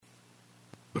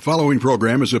The following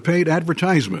program is a paid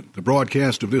advertisement. The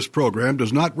broadcast of this program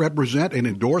does not represent an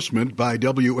endorsement by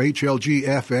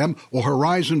WHLG-FM or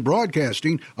Horizon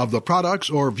Broadcasting of the products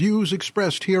or views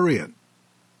expressed herein.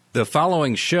 The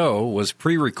following show was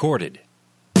pre-recorded.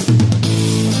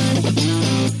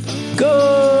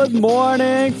 Good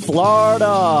morning,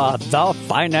 Florida, the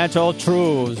Financial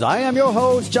Truths. I am your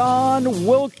host, John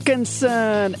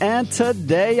Wilkinson, and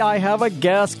today I have a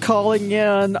guest calling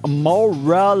in,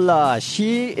 Morella.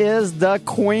 She is the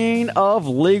queen of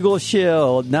Legal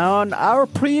Shield. Now, in our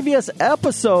previous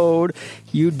episode,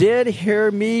 you did hear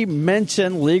me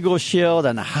mention Legal Shield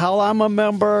and how I'm a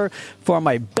member for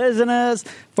my business,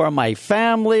 for my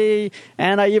family,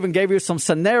 and I even gave you some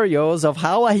scenarios of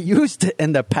how I used it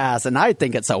in the past, and I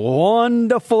think it's a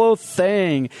wonderful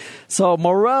thing. So,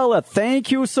 Morella,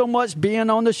 thank you so much being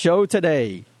on the show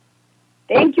today.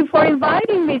 Thank you for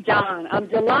inviting me, John. I'm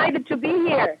delighted to be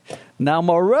here. Now,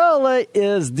 Morella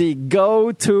is the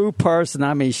go-to person.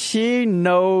 I mean, she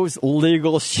knows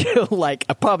Legal Shield like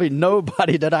probably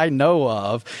nobody that I know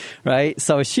of, right?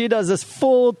 So she does this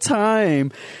full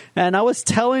time. And I was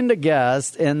telling the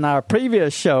guests in our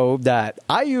previous show that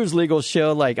I use Legal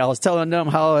Shield. Like I was telling them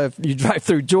how if you drive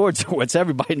through Georgia, which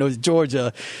everybody knows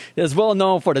Georgia is well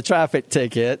known for the traffic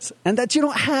tickets, and that you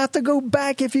don't have to go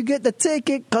back if you get the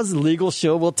ticket because Legal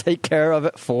Shield will take care of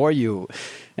it for you.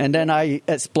 And then I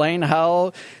explain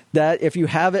how that if you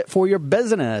have it for your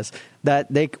business,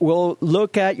 that they will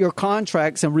look at your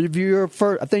contracts and review your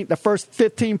first, I think the first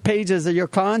 15 pages of your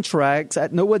contracts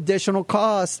at no additional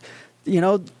cost,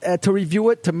 to review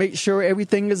it to make sure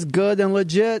everything is good and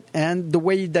legit. And the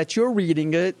way that you're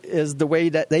reading it is the way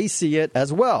that they see it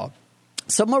as well.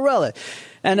 So, Morella.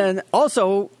 And then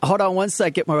also, hold on one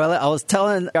second, Morella. I was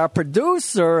telling our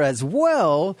producer as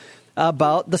well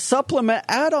about the supplement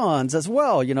add-ons as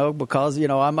well, because,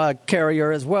 I'm a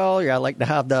carrier as well. I like to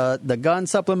have the gun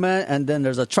supplement, and then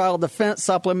there's a trial defense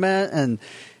supplement, and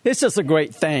it's just a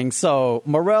great thing. So,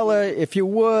 Morella, if you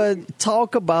would,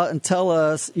 talk about and tell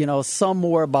us, some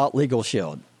more about Legal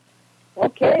Shield.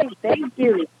 Okay, thank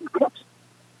you.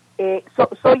 Yeah,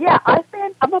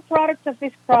 I'm a product of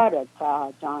this product,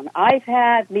 John. I've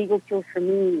had Legal Shield for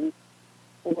me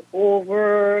for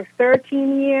over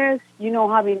 13 years,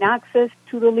 having access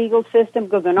to the legal system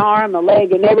because an arm, a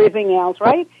leg, and everything else,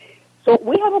 right? So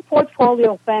we have a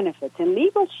portfolio of benefits, and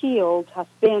Legal Shield has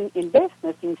been in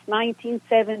business since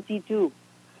 1972.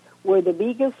 We're the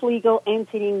biggest legal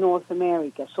entity in North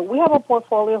America. So we have a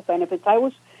portfolio of benefits.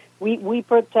 We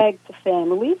protect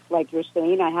families, like you're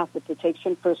saying. I have the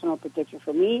personal protection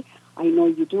for me. I know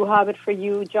you do have it for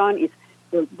you, John. It's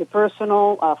the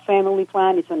personal family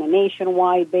plan is on a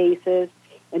nationwide basis.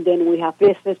 And then we have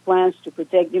business plans to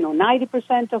protect,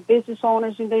 90% of business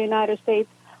owners in the United States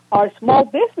are small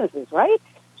businesses, right?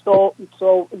 So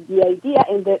the idea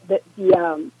and the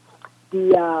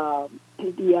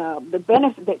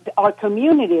benefit that our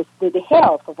communities, the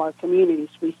health of our communities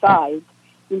resides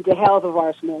in the health of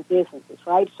our small businesses,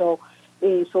 right? So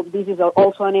this is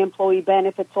also an employee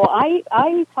benefit. So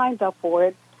I signed up for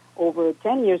it over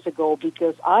 10 years ago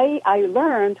because I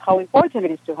learned how important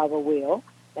it is to have a will.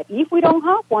 That if we don't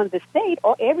have one, the state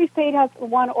or every state has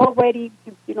one already,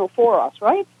 for us,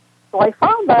 right? So I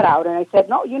found that out, and I said,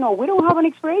 no, we don't have an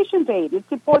expiration date.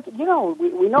 It's important, we know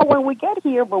when we get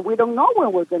here, but we don't know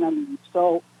when we're going to leave.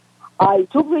 So I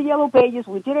took the yellow pages.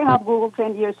 We didn't have Google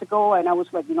 10 years ago, and I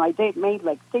was like, I made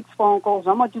like 6 phone calls.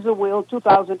 How much is a will?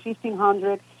 $2,000,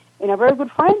 $1,500. And a very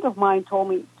good friend of mine told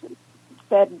me,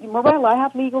 said, Morella, I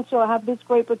have Legal Shield. I have this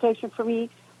great protection for me,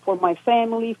 for my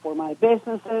family, for my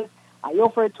businesses. I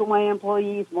offer it to my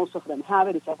employees. Most of them have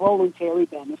it. It's a voluntary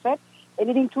benefit. And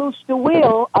it includes the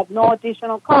will at no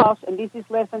additional cost, and this is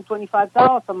less than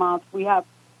 $25 a month. We have,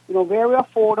 very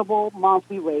affordable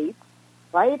monthly rates,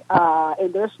 right?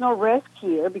 And there's no risk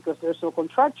here because there's no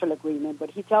contractual agreement.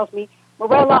 But he tells me,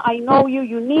 Morella, I know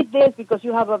you need this because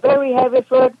you have a very heavy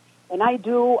foot, and I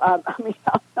do. I'm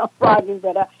not bragging,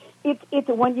 but it's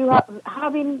when you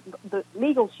having the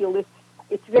Legal Shield,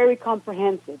 it's very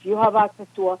comprehensive. You have access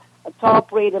to a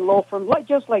top-rated law firm,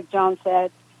 just like John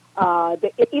said.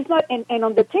 It's not, and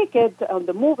on the ticket, on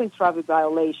the moving traffic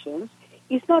violations,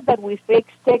 it's not that we fix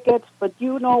tickets, but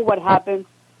you know what happens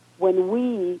when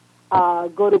we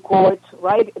go to court,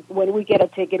 right? When we get a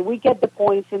ticket, we get the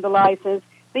points in the license,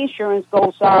 the insurance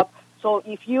goes up. So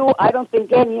I don't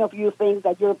think any of you think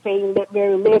that you're paying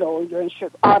very little your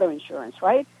auto insurance,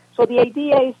 right? So the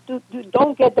idea is to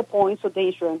don't get the points so the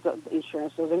insurance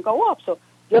doesn't go up. So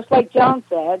just like John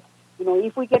said,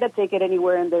 if we get a ticket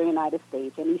anywhere in the United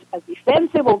States, and it's a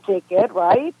defensible ticket,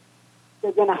 right,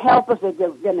 they're going to help us. They're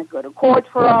going to go to court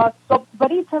for us. So,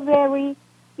 but it's a very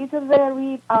it's a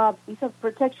very, it's a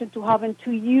protection to having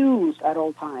to use at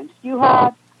all times. You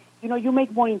have, you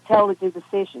make more intelligent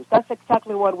decisions. That's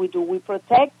exactly what we do. We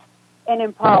protect and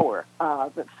empower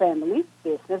the families,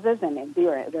 businesses, and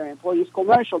their employees,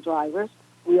 commercial drivers.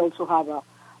 We also have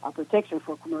a protection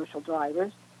for commercial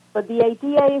drivers. But the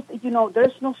idea is,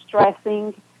 there's no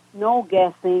stressing, no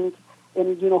guessing,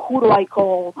 and, who do I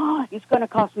call? Oh, it's going to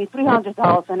cost me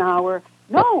 $300 an hour.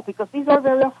 No, because these are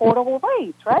very affordable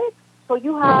rates, right? So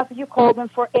you call them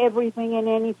for everything and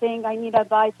anything. I need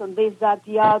advice on this, that,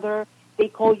 the other. They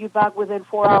call you back within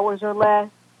 4 hours or less.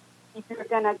 If you're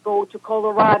going to go to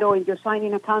Colorado and you're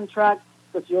signing a contract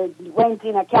because you're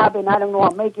renting a cabin, I don't know,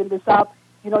 I'm making this up,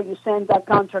 you send that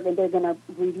contract and they're going to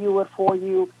review it for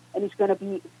you, and it's going to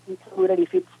be included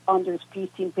if it's under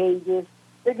 15 pages.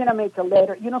 They're going to make a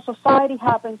letter. Society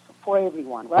happens for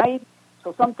everyone, right?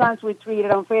 So sometimes we treat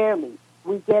it unfairly.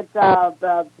 We get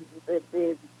the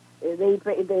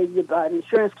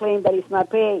insurance claim that is not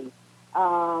paid.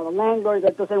 A landlord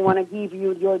that doesn't want to give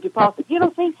you your deposit.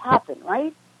 Things happen,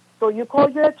 right? So you call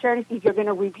your attorney if you're going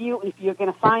to review, if you're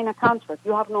going to sign a contract.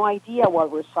 You have no idea what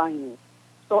we're signing.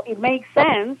 So it makes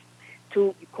sense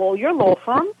to call your law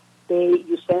firm.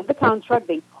 You send the contract.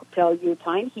 They tell you,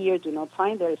 sign here, do not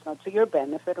sign there. It's not to your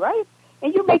benefit, right?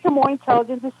 And you make a more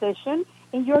intelligent decision,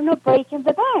 and you're not breaking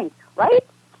the bank, right?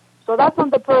 So that's on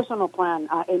the personal plan.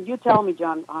 And you tell me,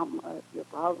 John,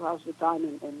 how's the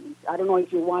time? And I don't know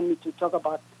if you want me to talk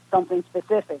about something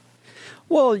specific.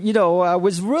 Well, I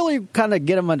was really kind of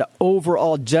getting into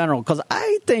overall general because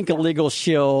I think of Legal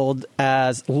Shield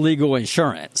as legal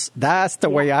insurance. That's the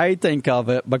way I think of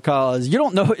it because you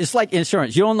don't know. It's like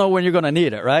insurance. You don't know when you're going to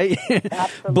need it, right?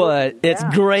 Absolutely. But it's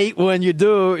great when you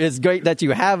do. It's great that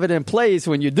you have it in place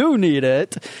when you do need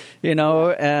it,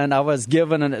 And I was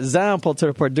giving an example to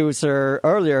the producer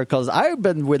earlier because I've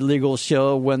been with Legal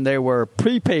Shield when they were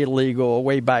prepaid legal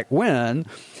way back when.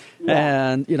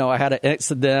 Yeah. And, I had an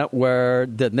incident where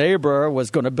the neighbor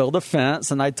was going to build a fence,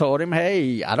 and I told him,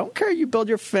 hey, I don't care you build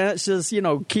your fence, just,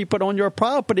 keep it on your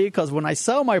property, because when I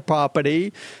sell my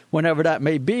property, whenever that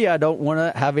may be, I don't want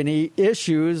to have any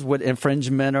issues with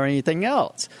infringement or anything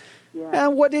else. Yeah.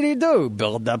 And what did he do?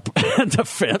 Build the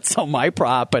fence on my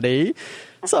property.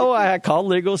 So I called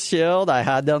Legal Shield. I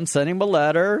had them send him a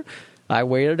letter. I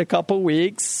waited a couple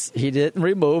weeks. He didn't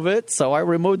remove it, so I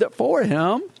removed it for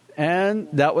him. And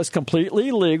that was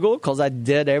completely legal because I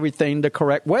did everything the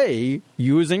correct way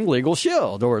using Legal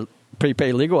Shield or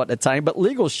prepaid legal at the time, but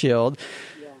Legal Shield.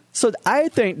 Yeah. So I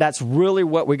think that's really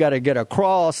what we got to get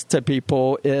across to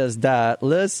people is that,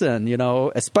 listen,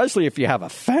 especially if you have a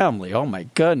family, oh my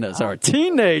goodness, or a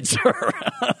teenager.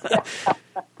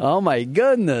 Oh my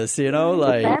goodness, like.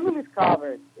 The family's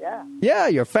covered. Yeah,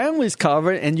 your family's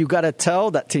covered, and you got to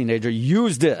tell that teenager,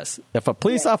 use this. If a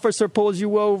police officer pulls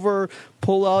you over,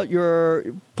 pull out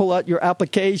your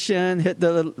application, hit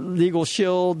the Legal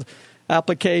Shield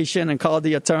application, and call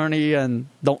the attorney, and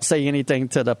don't say anything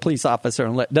to the police officer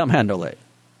and let them handle it.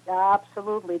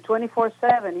 Absolutely,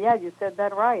 24/7. Yeah, you said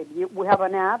that right. We have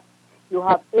an app. You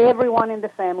have everyone in the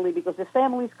family because the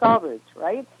family's covered,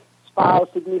 right? Spouse,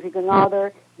 significant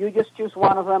other. You just choose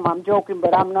one of them. I'm joking,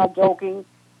 but I'm not joking.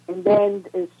 And then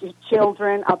it's just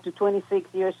children up to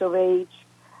 26 years of age.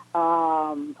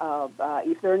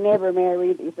 If they're never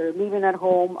married, if they're living at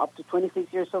home, up to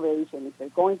 26 years of age, and if they're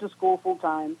going to school full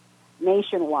time,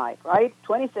 nationwide, right?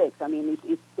 26. I mean,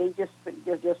 they're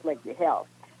just like the health.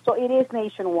 So it is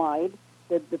nationwide,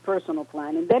 the personal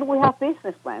plan, and then we have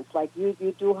business plans, like you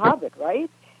do have it, right?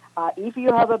 If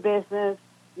you have a business,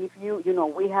 if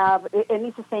we have, and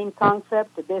it's the same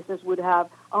concept. The business would have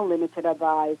unlimited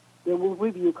advice. They will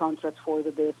review contracts for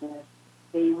the business.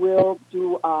 They will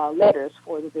do letters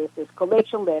for the business,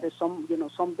 collection letters. Some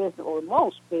business or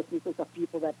most businesses have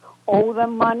people that owe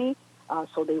them money,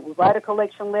 so they will write a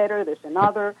collection letter. There's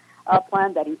another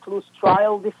plan that includes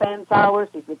trial defense hours.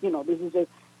 This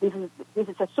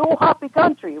is a so happy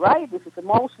country, right? This is a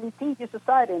most litigious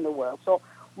society in the world. So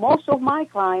most of my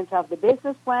clients have the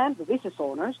business plan, the business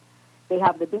owners. They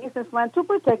have the business plan to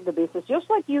protect the business, just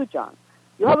like you, John.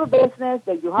 You have a business,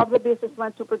 then you have the business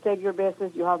plan to protect your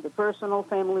business. You have the personal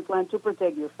family plan to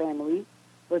protect your family,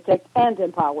 protect and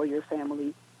empower your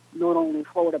family, not only in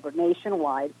Florida but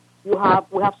nationwide. We have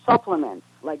supplements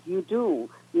like you do.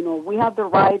 We have the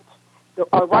right,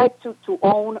 our right to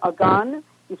own a gun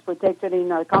is protected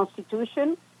in our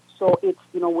Constitution. So it's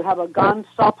we have a gun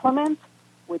supplement,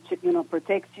 which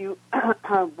protects you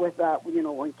with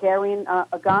when carrying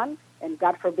a gun, and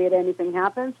God forbid anything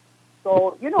happens.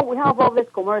 So, we have all these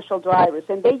commercial drivers,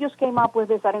 and they just came up with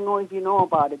this. I don't know if you know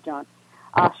about it, John.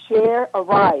 Share a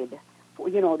ride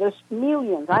there's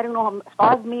millions. I don't know,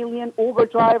 5 million Uber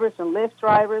drivers and Lyft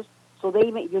drivers. So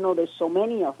they, there's so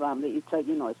many of them. It's a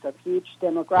huge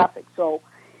demographic. So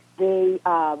they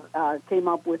came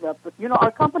up with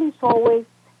our company's always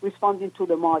responding to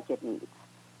the market needs.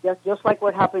 Just like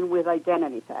what happened with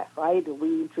identity theft, right?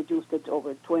 We introduced it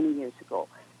over 20 years ago.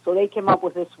 So they came up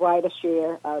with this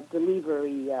ride-share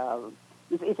delivery.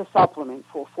 It's a supplement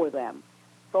for them.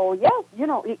 So it's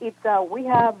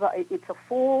a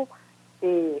full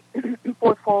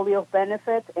portfolio of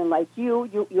benefits, and like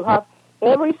you have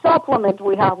every supplement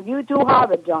we have. You do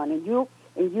have it, John,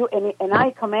 and I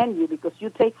commend you because you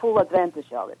take full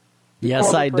advantage of it.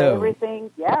 Yes, I do. Everything,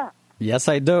 yeah. Yes,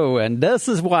 I do. And this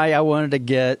is why I wanted to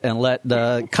get and let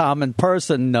the common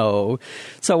person know.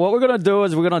 So what we're going to do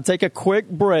is we're going to take a quick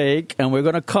break, and we're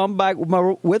going to come back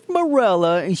with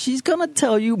Marella, and she's going to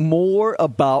tell you more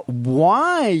about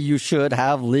why you should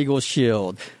have Legal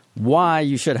Shield. Why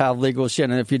you should have Legal Shield.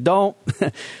 And if you don't,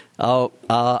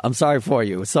 I'm sorry for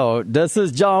you. So this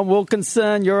is John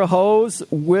Wilkinson, your host,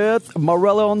 with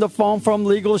Marella on the phone from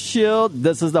Legal Shield.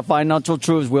 This is the Financial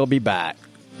Truths. We'll be back.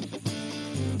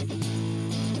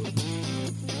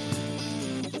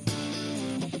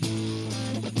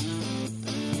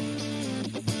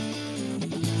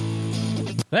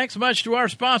 Thanks much to our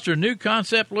sponsor, New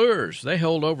Concept Lures. They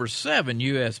hold over 7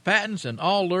 U.S. patents, and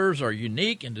all lures are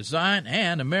unique in design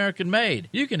and American-made.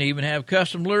 You can even have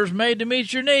custom lures made to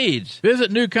meet your needs.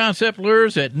 Visit New Concept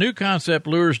Lures at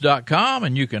newconceptlures.com,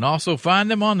 and you can also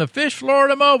find them on the Fish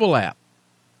Florida mobile app.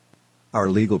 Our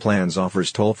Legal Plans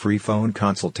offers toll-free phone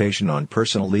consultation on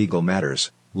personal legal matters,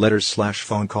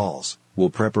 letters/phone calls, will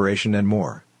preparation, and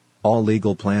more. All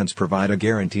legal plans provide a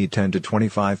guaranteed 10 to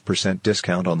 25%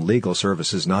 discount on legal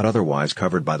services not otherwise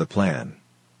covered by the plan.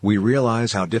 We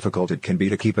realize how difficult it can be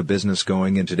to keep a business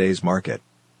going in today's market.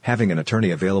 Having an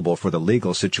attorney available for the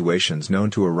legal situations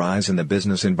known to arise in the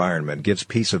business environment gives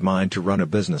peace of mind to run a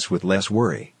business with less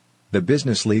worry. The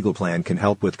Business Legal Plan can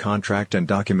help with contract and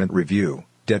document review,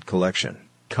 debt collection,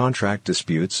 contract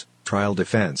disputes, trial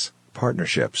defense,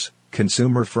 partnerships,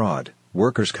 consumer fraud,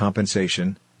 workers'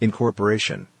 compensation,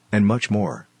 incorporation, and much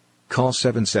more. Call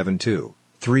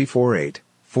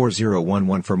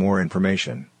 772-348-4011 for more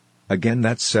information. Again,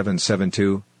 that's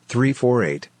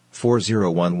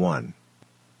 772-348-4011.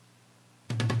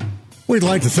 We'd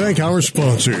like to thank our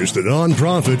sponsors, the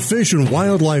nonprofit Fish and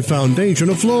Wildlife Foundation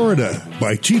of Florida,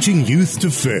 by teaching youth to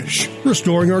fish,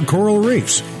 restoring our coral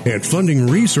reefs, and funding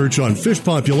research on fish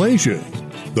populations.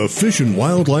 The Fish and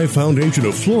Wildlife Foundation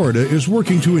of Florida is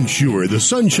working to ensure the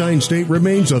Sunshine State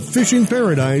remains a fishing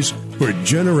paradise for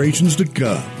generations to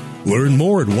come. Learn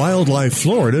more at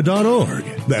wildlifeflorida.org.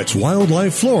 That's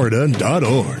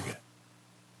wildlifeflorida.org.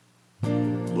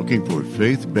 Looking for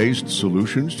faith-based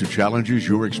solutions to challenges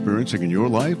you're experiencing in your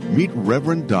life? Meet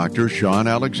Reverend Dr. Sean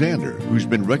Alexander, who's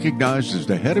been recognized as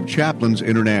the head of Chaplains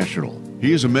International.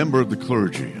 He is a member of the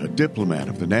clergy, a diplomat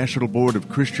of the National Board of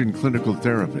Christian Clinical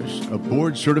Therapists, a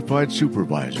board-certified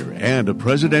supervisor, and a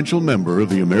presidential member of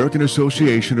the American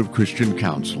Association of Christian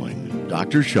Counseling.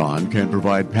 Dr. Sean can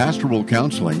provide pastoral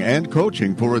counseling and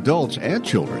coaching for adults and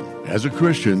children. As a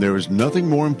Christian, there is nothing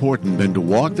more important than to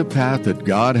walk the path that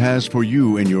God has for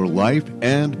you in your life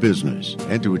and business,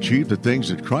 and to achieve the things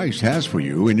that Christ has for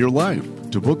you in your life.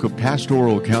 To book a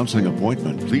pastoral counseling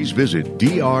appointment, please visit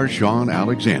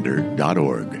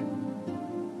drseanalexander.org.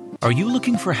 Are you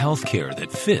looking for health care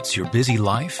that fits your busy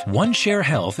life? OneShare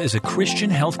Health is a Christian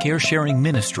healthcare sharing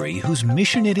ministry whose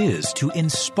mission it is to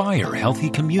inspire healthy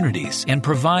communities and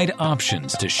provide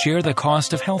options to share the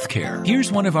cost of healthcare.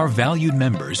 Here's one of our valued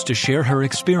members to share her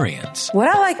experience.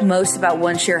 What I like most about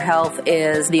OneShare Health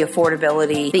is the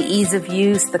affordability, the ease of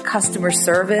use, the customer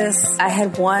service. I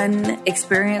had one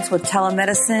experience with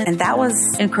telemedicine, and that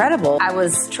was incredible. I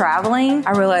was traveling.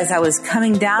 I realized I was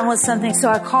coming down with something, so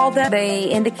I called them. They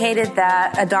indicated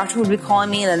that a doctor would be calling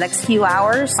me in the next few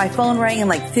hours. My phone rang in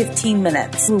like 15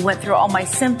 minutes. We went through all my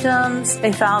symptoms.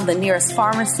 They found the nearest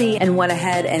pharmacy and went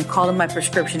ahead and called in my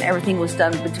prescription. Everything was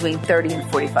done between 30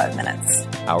 and 45 minutes.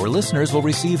 Our listeners will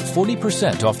receive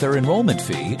 40% off their enrollment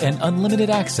fee and unlimited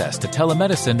access to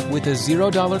telemedicine with a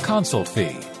 $0 consult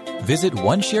fee. Visit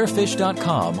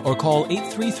OneShareFish.com or call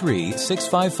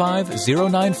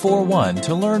 833-655-0941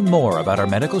 to learn more about our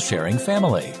medical sharing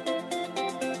family.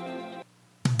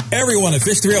 Everyone at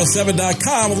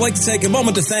Fish307.com would like to take a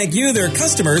moment to thank you, their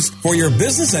customers, for your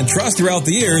business and trust throughout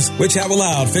the years, which have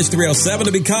allowed Fish307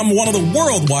 to become one of the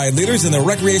worldwide leaders in the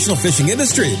recreational fishing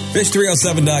industry.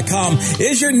 Fish307.com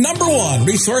is your number one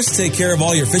resource to take care of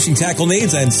all your fishing tackle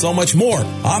needs and so much more.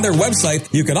 On their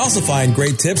website, you can also find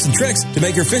great tips and tricks to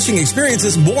make your fishing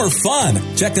experiences more fun.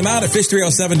 Check them out at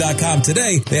Fish307.com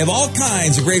today. They have all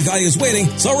kinds of great values waiting,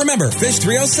 so remember,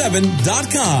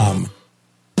 Fish307.com.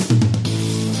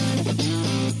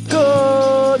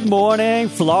 Good morning,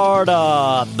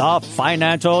 Florida, the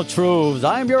Financial Truths.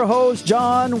 I'm your host,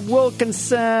 John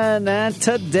Wilkinson, and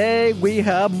today we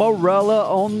have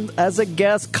Morella on as a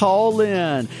guest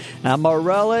call-in. And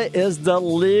Morella is the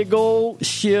Legal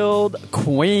Shield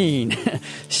Queen.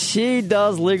 She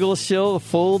does Legal Shield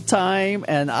full-time,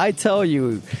 and I tell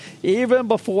you, even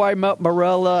before I met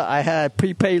Morella, I had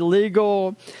prepaid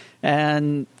legal.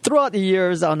 And throughout the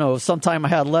years, I don't know, sometime I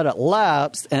had let it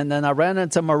lapse, and then I ran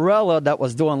into Morella that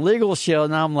was doing Legal Shield,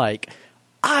 and I'm like,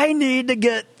 I need to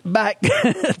get back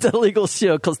to Legal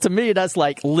Shield, because to me, that's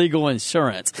like legal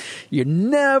insurance. You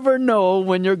never know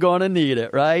when you're going to need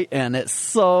it, right? And it's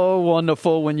so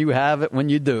wonderful when you have it when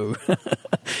you do.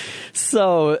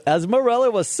 So, as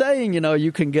Morella was saying,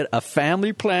 you can get a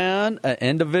family plan, an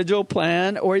individual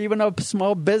plan, or even a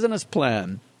small business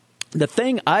plan. The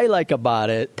thing I like about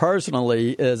it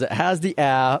personally is it has the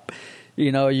app.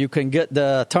 You can get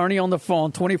the attorney on the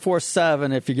phone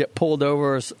 24/7 if you get pulled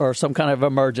over or some kind of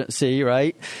emergency,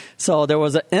 right? So there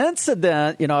was an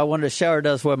incident, I wanted to share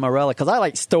this with Morella because I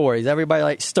like stories. Everybody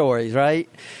likes stories, right?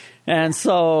 And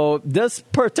so this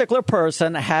particular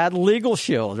person had Legal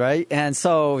Shield, right? And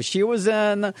so she was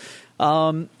in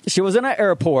an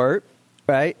airport.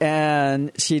 Right,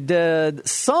 and she did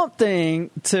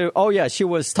something she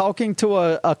was talking to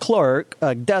a clerk,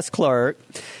 a desk clerk.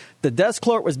 The desk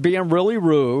clerk was being really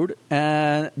rude,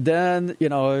 and then,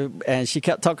 and she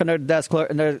kept talking to the desk clerk,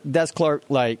 and the desk clerk,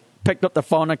 picked up the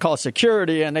phone and called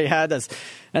security, and they had this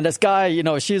guy,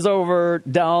 she's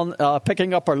down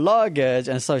picking up her luggage,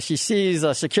 and so she sees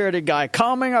a security guy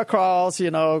coming across,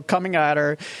 coming at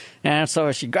her, and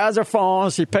so she grabs her phone,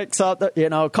 she picks up,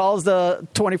 calls the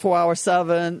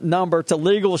 24/7 number to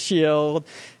Legal Shield,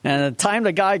 and the time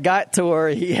the guy got to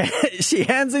her, she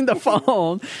hands him the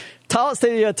phone, talks to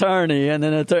the attorney, and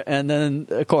then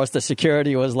of course the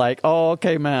security was like, "Oh,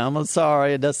 okay, ma'am, I'm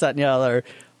sorry," this, that, and the other.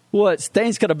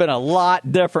 Things could have been a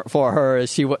lot different for her if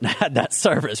she wouldn't have had that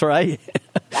service, right?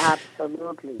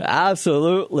 Absolutely.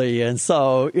 Absolutely. And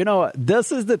so,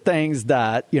 this is the things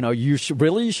that, you should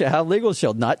have Legal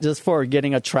Shield, not just for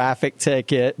getting a traffic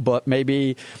ticket, but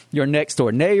maybe your next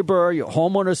door neighbor, your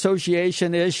homeowner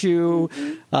association issue.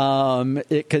 Mm-hmm.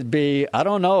 It could be, I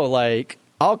don't know,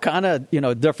 all kind of,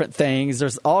 different things.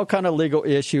 There's all kind of legal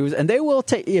issues. And they will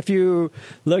take, if you're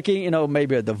looking,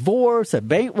 maybe a divorce, a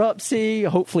bankruptcy,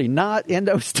 hopefully not in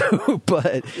those two,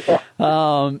 but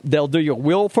they'll do your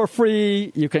will for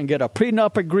free. You can get a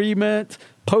prenup agreement,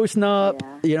 post-nup,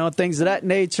 things of that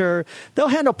nature. They'll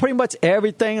handle pretty much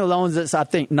everything as long as it's, I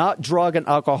think, not drug and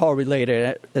alcohol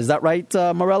related. Is that right,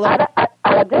 Morella? At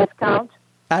a discount.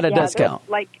 At a discount.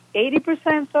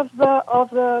 80% of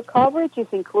the coverage is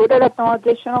included at no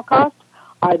additional cost.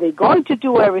 Are they going to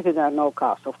do everything at no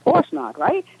cost? Of course not,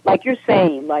 right? Like you're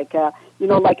saying, like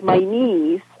my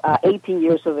niece, 18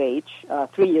 years of age,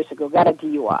 3 years ago, got a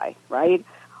DUI, right?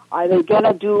 Are they going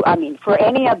to do, for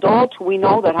any adult, we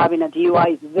know that having a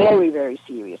DUI is very, very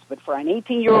serious. But for an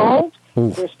 18-year-old,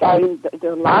 they're starting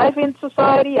their life in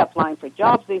society, applying for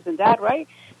jobs, this and that, right?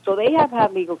 So they have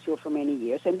had Legal Shield for many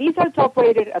years. And these are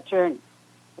top-rated attorneys,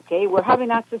 okay? We're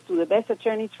having access to the best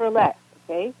attorneys for less,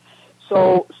 okay?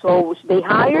 So they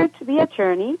hired the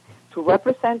attorney to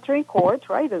represent her in court,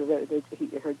 right, her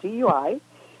DUI,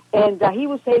 and he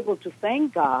was able to,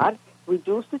 thank God,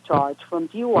 reduce the charge from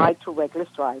DUI to reckless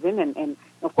driving. And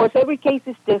of course, every case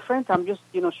is different. I'm just,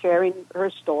 sharing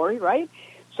her story, right?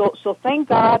 So thank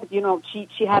God,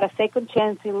 she had a second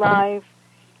chance in life.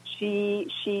 She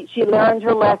learned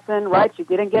her lesson, right? She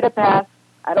didn't get a pass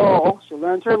at all. She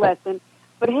learned her lesson.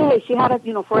 But hey, she had a,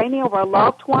 for any of our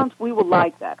loved ones, we would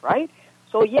like that, right?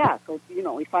 So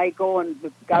if I go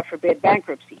and, God forbid,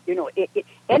 bankruptcy,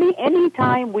 any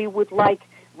time we would like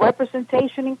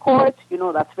representation in court,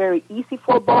 that's very easy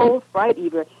for both, right?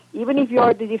 Even if you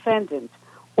are the defendant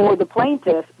or the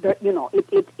plaintiff,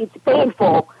 it's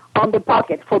painful on the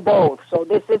pocket for both. So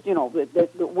this is,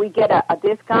 we get a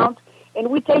discount. And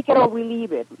we take it or we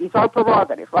leave it. It's our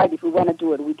prerogative, right? If we want to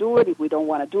do it, we do it. If we don't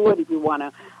want to do it, if we want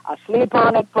to sleep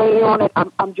on it, pray on it,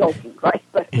 I'm joking, right?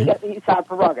 But it's our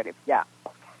prerogative, yeah.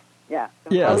 That's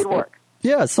how it works.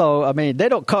 Yeah, so, I mean, they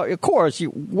don't call, of course,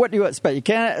 what do you expect? You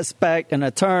can't expect an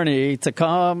attorney to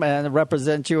come and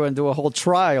represent you and do a whole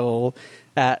trial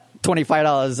at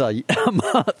 $25 a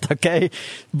month, okay?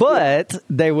 But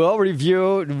they will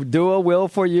do a will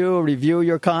for you, review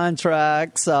your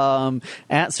contracts,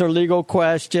 answer legal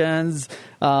questions.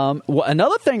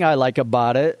 Another thing I like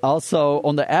about it, also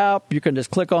on the app, you can just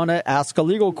click on it, ask a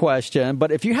legal question.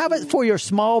 But if you have it for your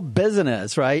small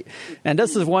business, right? And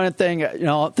this is one thing, I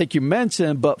don't think you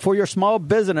mentioned, but for your small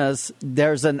business,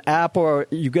 there's an app or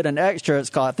you get an extra.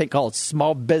 It's called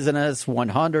Small Business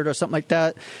 100 or something like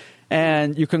that.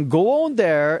 And you can go on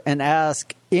there and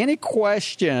ask any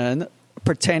question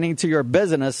pertaining to your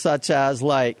business, such as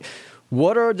like,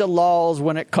 what are the laws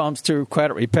when it comes to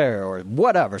credit repair or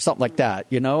whatever, something like that,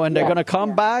 and they're going to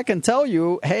come back and tell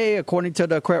you, hey, according to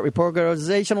the Credit Repair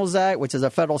Organizations Act, which is a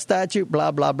federal statute,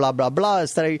 blah, blah, blah, blah, blah,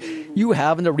 instead of you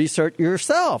having to research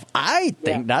yourself. I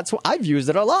think that's what I've used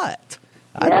it a lot.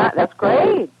 Yeah, that's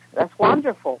great. That's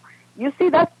wonderful. You see,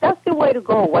 that's the way to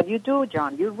go. What you do,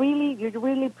 John, you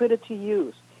really put it to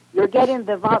use. You're getting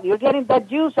that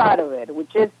juice out of it,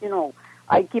 which is,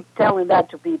 I keep telling that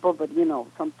to people, but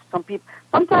some people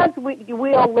sometimes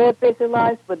we all live busy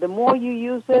lives, but the more you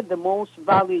use it, the most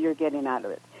value you're getting out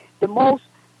of it, the most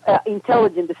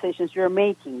intelligent decisions you're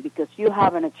making, because you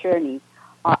have an attorney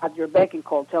at your beck and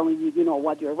call telling you,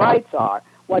 what your rights are,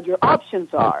 what your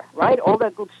options are, right? All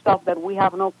that good stuff that we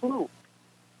have no clue.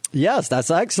 Yes, that's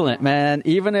excellent, man.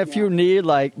 Even if you need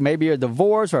like maybe a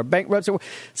divorce or a bankruptcy.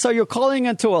 So you're calling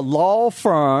into a law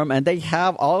firm and they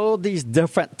have all of these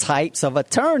different types of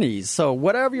attorneys. So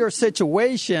whatever your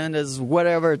situation is,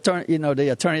 whatever attorney, the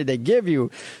attorney they give you.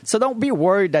 So don't be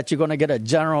worried that you're going to get a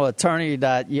general attorney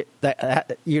that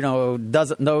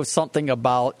doesn't know something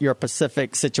about your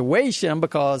specific situation,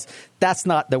 because that's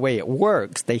not the way it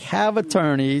works. They have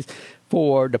attorneys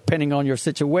for, depending on your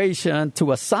situation,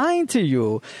 to assign to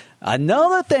you.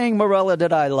 Another thing, Morella,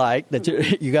 that I like that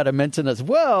you got to mention as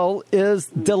well is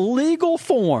the legal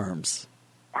forms.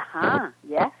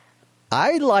 Yes.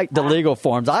 I like the legal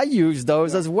forms. I use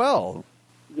those as well.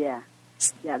 Yeah.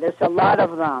 There's a lot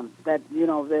of them that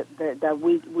that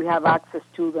we have access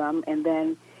to them, and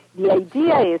then the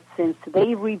idea is, since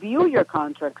they review your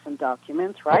contracts and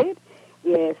documents, right?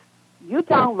 Is you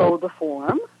download the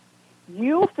form.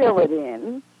 You fill it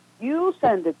in, you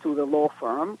send it to the law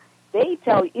firm, they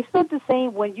tell you, it's not the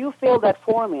same when you fill that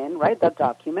form in, right, that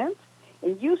document,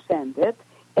 and you send it,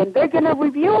 and they're going to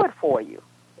review it for you.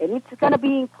 And it's going to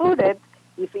be included,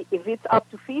 if it's up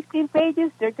to 15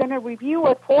 pages, they're going to review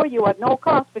it for you at no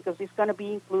cost, because it's going to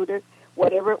be included,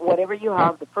 whatever you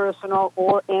have, the personal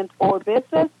or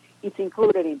business, it's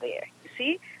included in there, you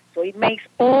see? So it makes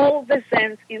all the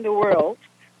sense in the world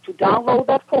to download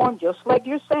that form, just like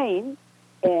you're saying,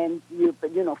 and you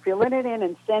filling it in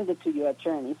and send it to your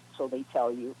attorneys, so they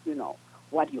tell you,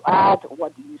 what you add,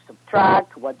 what do you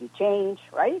subtract, what you change,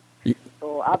 right?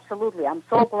 So absolutely, I'm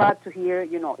so glad to hear.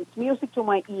 It's music to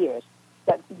my ears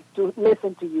to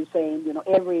listen to you saying,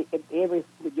 every that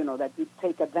you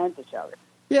take advantage of it.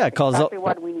 Yeah, because exactly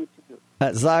what we need to do.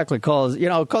 Exactly, because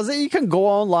you can go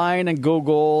online and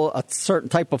Google a certain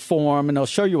type of form, and they'll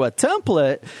show you a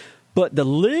template. But the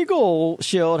Legal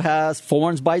Shield has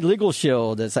Forms by Legal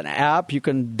Shield. It's an app you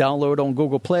can download on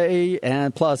Google Play,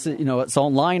 and plus, it's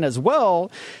online as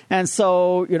well. And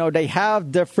so, they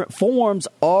have different forms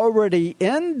already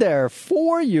in there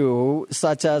for you,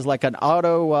 such as like an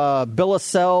auto bill of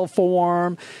sale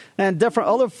form and different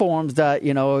other forms that,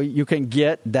 you can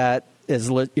get that is,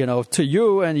 to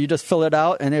you, and you just fill it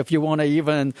out. And if you want to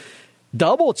even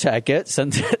double check it,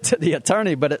 send it to the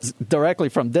attorney, but it's directly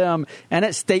from them, and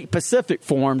it's state specific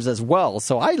forms as well.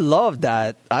 So I love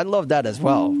that. I love that as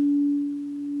well.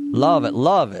 Love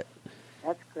it.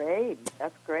 That's great.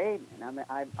 And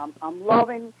I'm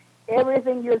loving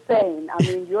everything you're saying. I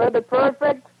mean, you're the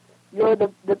perfect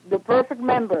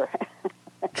member.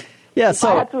 Yeah. If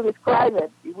I had to describe it,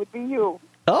 it would be you.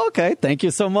 Okay, thank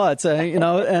you so much.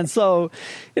 And so,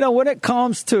 when it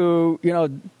comes to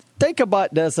think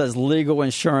about this as legal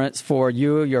insurance for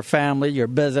you, your family, your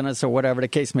business, or whatever the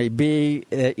case may be.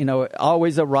 It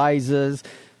always arises.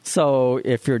 So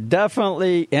if you're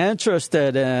definitely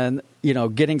interested in,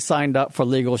 getting signed up for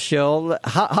Legal Shield,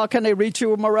 how can they reach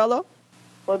you, Morella?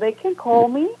 Well, they can call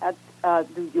me at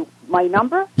my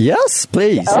number? Yes,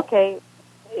 please. Okay.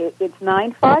 It's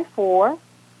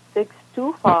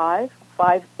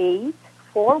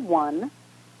 954-625-5841.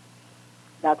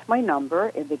 That's my number,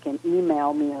 and they can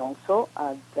email me also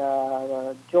at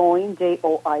join,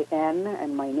 Join,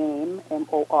 and my name,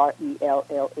 Morella,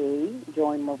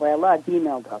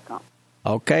 joinmorella@gmail.com.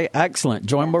 Okay, excellent.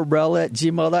 Join Morella at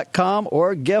gmail.com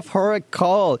or give her a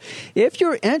call. If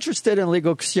you're interested in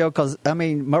Legal Shield, because,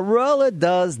 Morella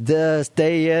does this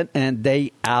day in and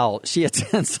day out. She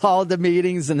attends all the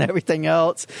meetings and everything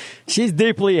else. She's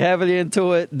deeply heavily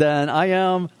into it than I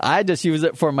am. I just use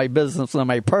it for my business and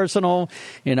my personal.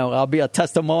 I'll be a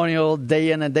testimonial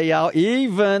day in and day out.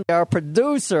 Even our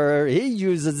producer, he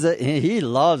uses it and he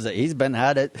loves it. He's been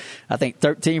at it, I think,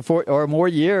 13, 14 or more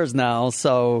years now.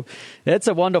 So it's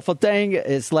a wonderful thing.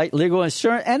 It's like legal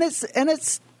insurance, and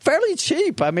it's fairly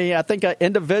cheap. I think an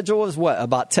individual is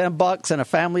about $10, and a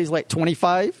family is like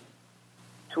 $25.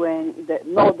 We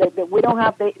don't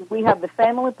have we have the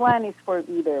family plan is for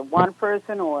either one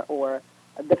person or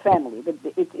the family.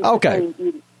 It's okay.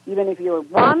 Even if you're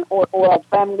one or a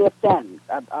family of 10.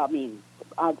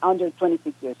 Under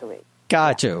 26 years of age.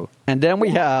 Got you. And then we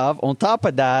have on top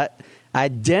of that,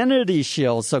 Identity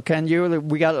Shield. So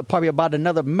we got probably about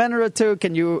another minute or two.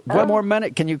 One more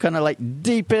minute, can you kind of like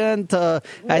deep into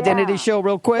Identity Shield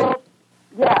real quick?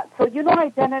 So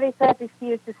Identity Theft is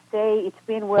here to stay. It's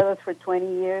been with us for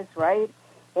 20 years, right?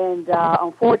 And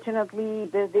unfortunately,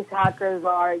 these hackers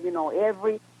are, they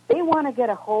want to get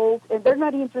a hold, and they're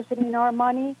not interested in our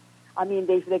money.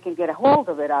 If they can get a hold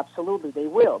of it, absolutely, they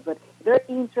will. But they're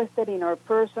interested in our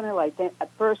personally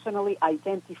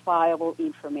identifiable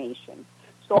information.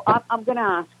 So I'm going to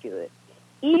ask you this.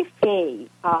 If a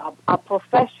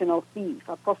professional thief,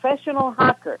 a professional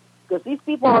hacker, because these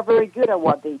people are very good at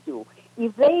what they do,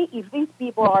 if these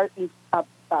people are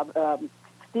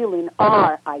stealing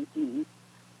our IDs,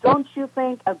 don't you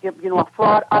think a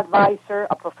fraud advisor,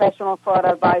 a professional fraud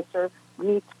advisor,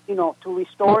 needs to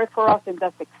restore it for us, and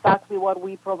that's exactly what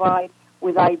we provide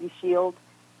with ID Shield,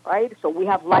 right? So we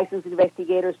have licensed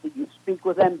investigators that you speak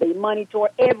with them. They monitor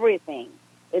everything,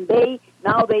 and they're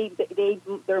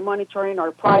monitoring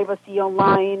our privacy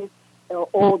online,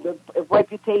 all the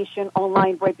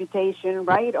online reputation,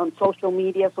 right? On social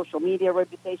media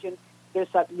reputation. There's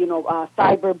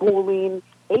cyberbullying,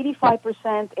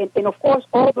 85%, and of course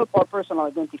all of our personal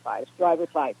identifiers,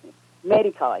 driver's license,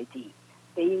 medical ID.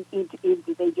 They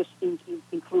just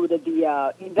included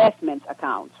the investment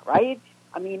accounts, right?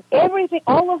 Everything,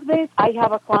 all of this. I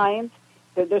have a client.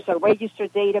 There's a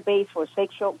registered database for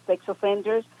sex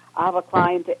offenders. I have a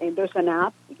client, and there's an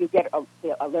app. You get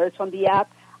alerts on the app.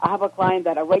 I have a client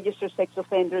that a registered sex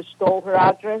offender stole her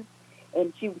address,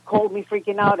 and she called me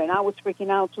freaking out, and I was freaking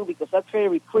out too, because that's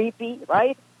very creepy,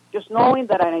 right? Just knowing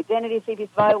that an identity thief is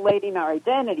violating our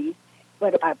identities.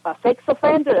 But a sex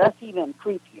offender, that's even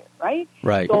creepier, right?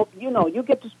 Right. So, you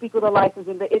get to speak with a licensed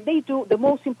investigator. They do, the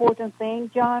most important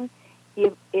thing, John,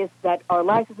 is that our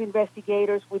licensed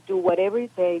investigators would do whatever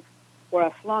it takes, or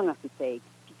as long as it takes,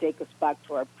 to take us back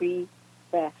to our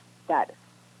pre-theft status.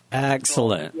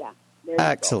 Excellent. So,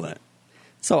 excellent.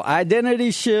 So Identity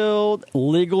Shield,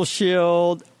 Legal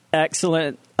Shield,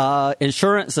 excellent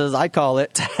insurances, I call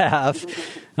it, to have.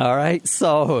 All right,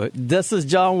 so this is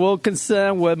John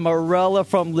Wilkinson with Morella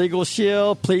from Legal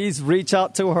Shield. Please reach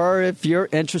out to her if you're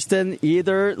interested in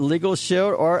either Legal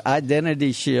Shield or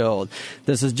Identity Shield.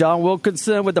 This is John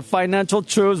Wilkinson with the Financial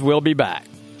Truths. We'll be back.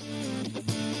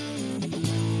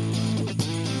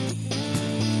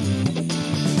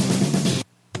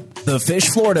 The Fish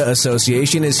Florida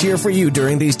Association is here for you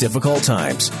during these difficult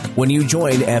times. When you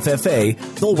join FFA,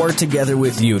 they'll work together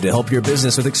with you to help your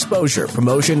business with exposure,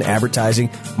 promotion, advertising,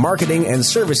 marketing, and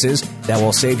services that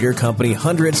will save your company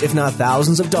hundreds, if not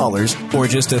thousands of dollars for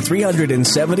just a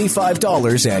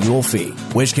 $375 annual fee,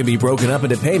 which can be broken up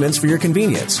into payments for your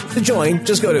convenience. To join,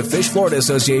 just go to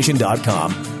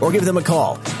fishfloridassociation.com or give them a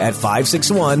call at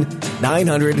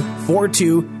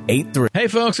 561-900-4283. Hey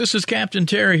folks, this is Captain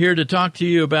Terry here to talk to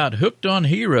you about Hooked on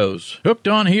Heroes. Hooked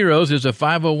on Heroes is a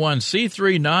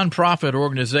 501c3 nonprofit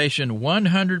organization.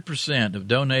 100% of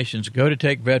donations go to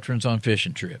take veterans on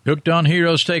fishing trips. Hooked on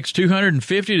Heroes takes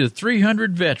 250 to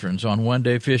 300 veterans on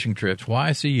one-day fishing trips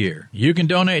twice a year. You can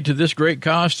donate to this great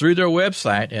cause through their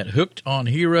website at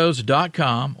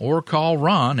hookedonheroes.com or call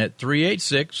Ron at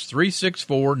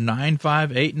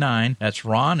 386-364-9589. That's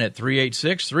Ron at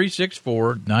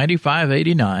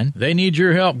 386-364-9589. They need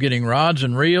your help getting rods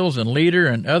and reels and leader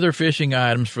and other fishing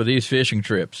items for these fishing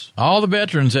trips. All the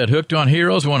veterans at Hooked on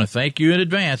Heroes want to thank you in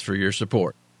advance for your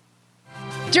support.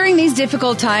 During these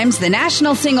difficult times, the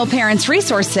National Single Parents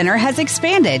Resource Center has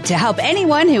expanded to help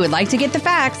anyone who would like to get the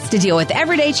facts to deal with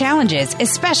everyday challenges,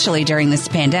 especially during this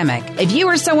pandemic. If you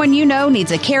or someone you know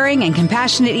needs a caring and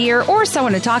compassionate ear or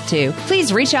someone to talk to,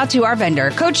 please reach out to our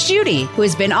vendor, Coach Judy, who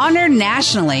has been honored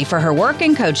nationally for her work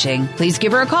and coaching. Please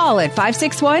give her a call at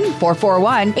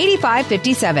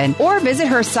 561-441-8557 or visit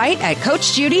her site at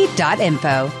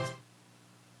coachjudy.info.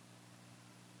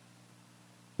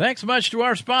 Thanks much to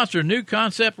our sponsor, New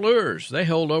Concept Lures. They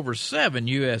hold over 7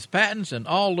 U.S. patents, and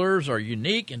all lures are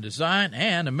unique in design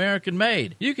and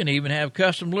American-made. You can even have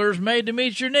custom lures made to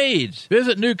meet your needs.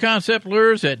 Visit New Concept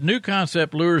Lures at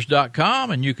newconceptlures.com,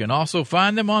 and you can also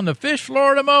find them on the Fish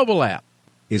Florida mobile app.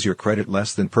 Is your credit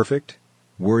less than perfect?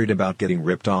 Worried about getting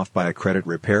ripped off by a credit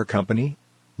repair company?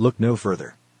 Look no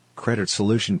further. Credit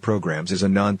Solution Programs is a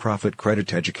nonprofit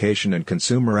credit education and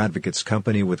consumer advocates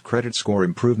company with credit score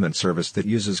improvement service that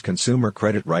uses consumer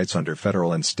credit rights under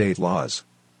federal and state laws.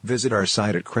 Visit our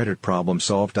site at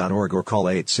creditproblemsolved.org or call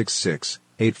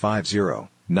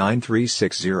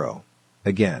 866-850-9360.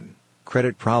 Again,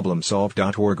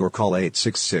 creditproblemsolved.org or call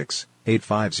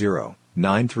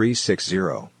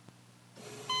 866-850-9360.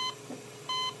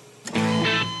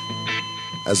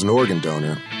 As an organ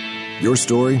donor, your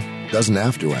story doesn't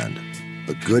have to end.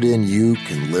 The good in you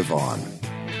can live on.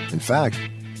 In fact,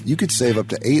 you could save up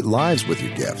to 8 lives with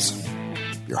your gifts.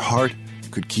 Your heart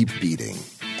could keep beating.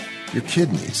 Your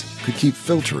kidneys could keep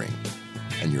filtering.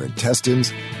 And your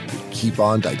intestines could keep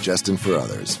on digesting for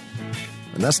others.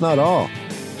 And that's not all.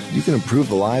 You can improve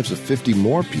the lives of 50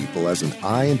 more people as an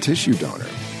eye and tissue donor,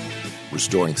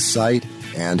 restoring sight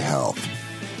and health.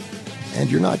 And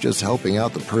you're not just helping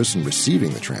out the person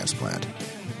receiving the transplant.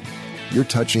 You're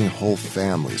touching whole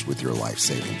families with your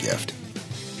life-saving gift.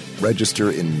 Register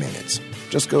in minutes.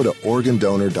 Just go to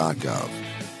organdonor.gov.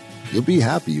 You'll be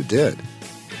happy you did.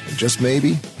 And just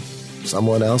maybe,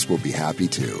 someone else will be happy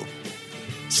too.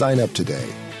 Sign up today.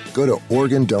 Go to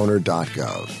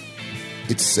organdonor.gov.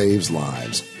 It saves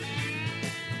lives.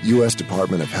 U.S.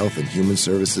 Department of Health and Human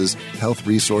Services, Health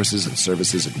Resources and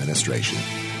Services Administration.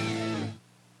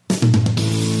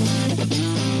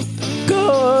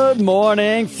 Good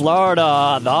morning,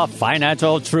 Florida, the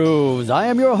Financial Truths. I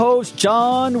am your host,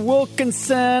 John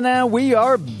Wilkinson, and we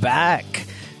are back.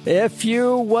 If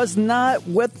you was not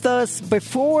with us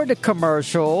before the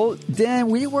commercial, then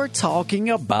we were talking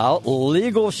about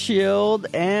Legal Shield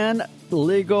and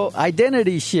Legal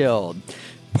Identity Shield.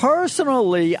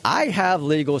 Personally, I have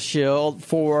Legal Shield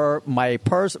for my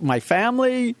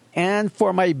family and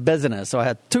for my business. So I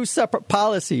have 2 separate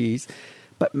policies.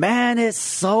 But man, it's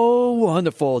so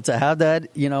wonderful to have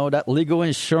that, that legal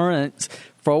insurance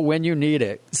for when you need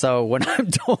it. So when I'm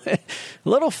doing a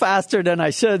little faster than I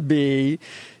should be,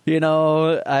 I'm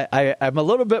a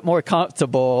little bit more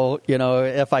comfortable,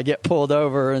 if I get pulled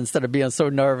over instead of being so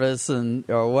nervous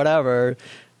or whatever,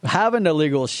 having the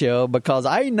Legal Shield, because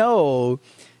I know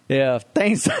if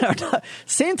things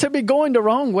seem to be going the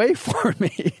wrong way for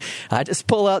me, I just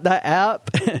pull out that app,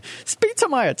 speak to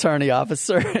my attorney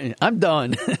officer, I'm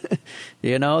done.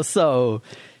 So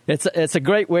it's a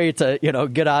great way to,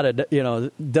 get out of,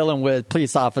 dealing with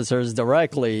police officers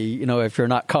directly, if you're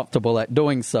not comfortable at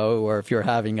doing so, or if you're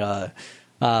having a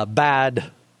bad,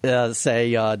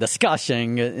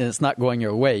 discussion, and it's not going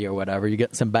your way or whatever, you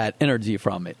get some bad energy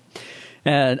from it.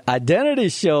 And Identity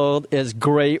Shield is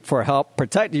great for help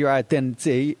protect your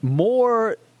identity.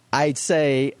 More, I'd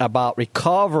say, about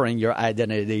recovering your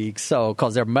identity. So,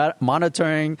 because they're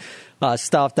monitoring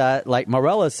stuff that, like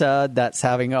Morella said, that's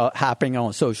happening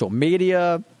on social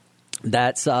media.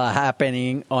 That's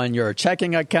happening on your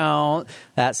checking account.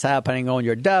 That's happening on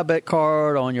your debit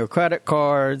card, on your credit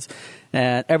cards,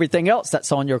 and everything else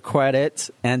that's on your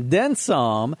credit, and then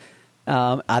some.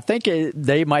 I think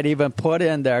they might even put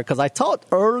in there, because I talked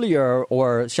earlier,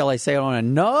 or shall I say on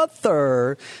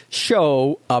another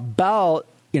show, about,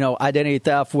 identity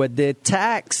theft with the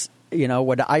tax,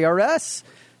 with the IRS.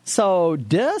 So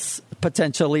this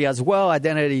potentially as well,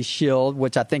 Identity Shield,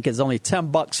 which I think is only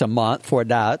 $10 a month for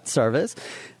that service.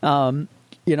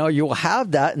 You'll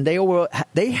have that, and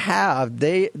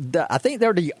I think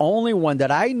they're the only one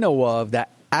that I know of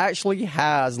that actually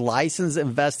has licensed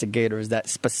investigators that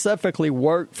specifically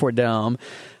work for them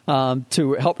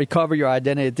to help recover your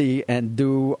identity and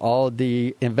do all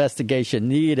the investigation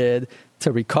needed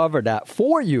to recover that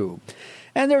for you.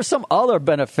 And there's some other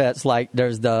benefits, like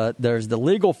there's the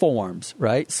legal forms,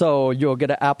 right? So you'll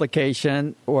get an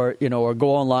application or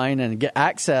go online and get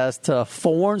access to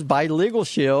forms by Legal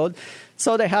Shield.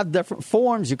 So they have different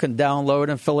forms you can download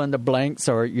and fill in the blanks,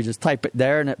 or you just type it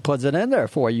there and it puts it in there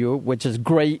for you, which is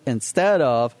great instead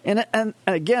of, and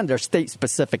again, they're state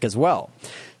specific as well.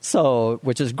 So,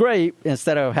 which is great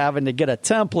instead of having to get a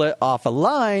template off a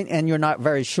line and you're not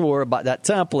very sure about that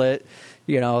template,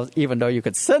 even though you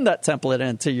could send that template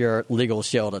into your Legal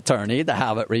Shield attorney to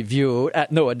have it reviewed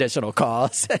at no additional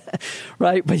cost,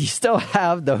 right? But you still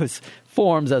have those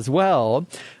forms as well.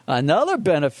 Another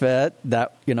benefit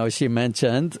that, she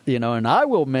mentioned, and I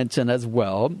will mention as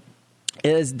well,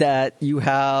 is that you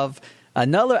have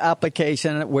another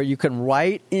application where you can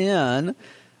write in,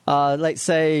 let's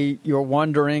say you're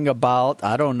wondering about,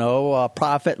 I don't know,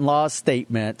 profit and loss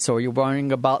statements, or you're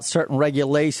wondering about certain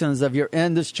regulations of your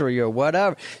industry or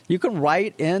whatever. You can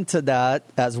write into that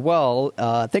as well.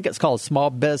 I think it's called Small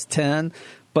Biz 10.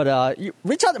 But you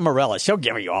reach out to Morella. She'll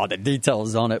give you all the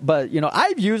details on it. But,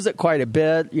 I've used it quite a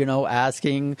bit,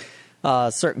 asking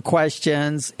certain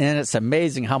questions. And it's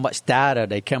amazing how much data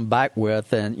they come back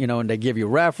with. And, and they give you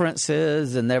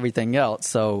references and everything else.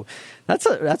 So that's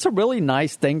a really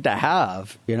nice thing to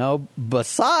have,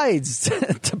 besides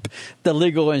the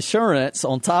legal insurance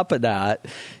on top of that.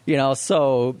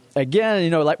 So, again,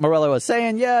 like Morella was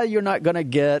saying, you're not going to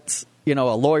get, a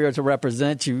lawyer to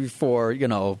represent you for,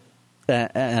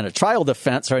 and a trial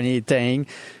defense or anything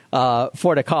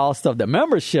for the cost of the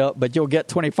membership, but you'll get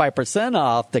 25%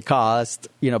 off the cost,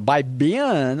 by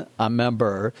being a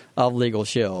member of Legal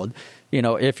Shield,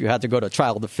 if you had to go to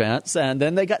trial defense. And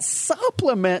then they got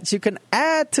supplements you can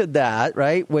add to that,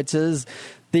 right, which is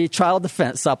the trial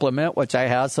defense supplement, which I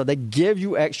have. So they give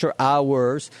you extra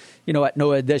hours, at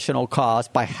no additional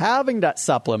cost by having that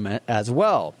supplement as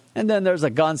well. And then there's a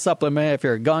gun supplement if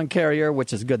you're a gun carrier,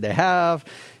 which is good to have.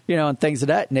 And things of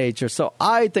that nature. So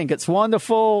I think it's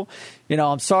wonderful.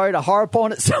 I'm sorry to harp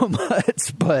on it so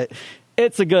much, but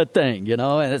it's a good thing,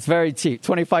 and it's very cheap,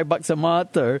 $25 a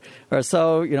month or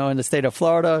so, in the state of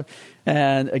Florida.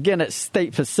 And again, it's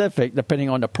state specific, depending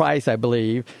on the price, I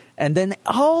believe. And then they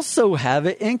also have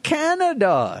it in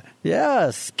Canada.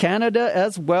 Yes, Canada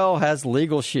as well has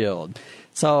Legal Shield.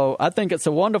 So I think it's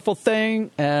a wonderful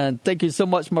thing. And thank you so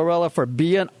much, Morella, for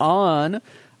being on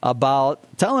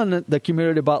about telling the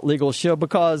community about Legal Shield,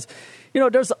 because,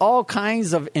 there's all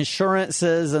kinds of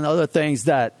insurances and other things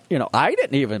that, I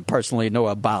didn't even personally know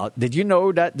about. Did you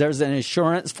know that there's an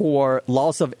insurance for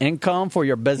loss of income for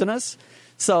your business?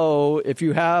 So if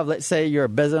you have, let's say your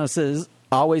business is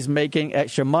always making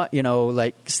extra money,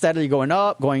 like steadily going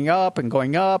up,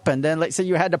 and then let's say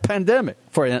you had the pandemic,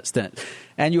 for instance,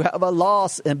 and you have a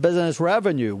loss in business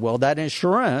revenue. Well, that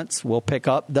insurance will pick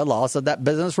up the loss of that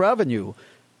business revenue.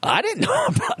 I didn't know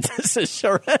about this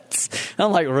insurance.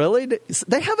 I'm like, really?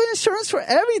 They have insurance for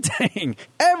everything.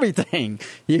 Everything.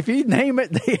 If you name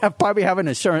it, they probably have an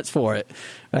insurance for it,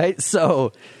 right?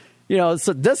 So,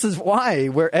 so this is why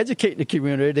we're educating the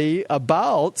community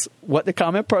about what the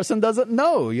common person doesn't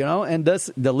know, and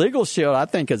the Legal Shield, I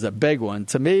think, is a big one.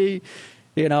 To me,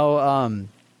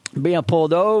 being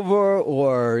pulled over,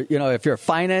 or, if you're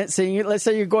financing, let's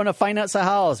say you're going to finance a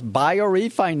house, buy or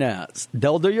refinance,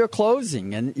 they'll do your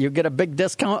closing and you get a big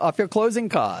discount off your closing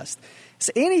cost. It's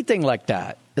anything like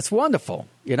that. It's wonderful.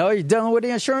 You're dealing with the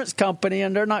insurance company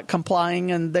and they're not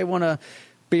complying and they want to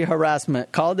be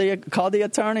harassment. Call the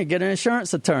attorney, get an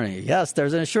insurance attorney. Yes,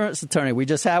 there's an insurance attorney. We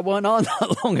just had one on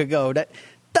not long ago that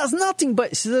does nothing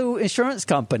but sue insurance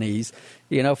companies,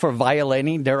 for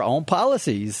violating their own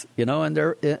policies, and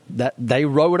that they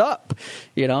wrote up,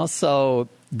 So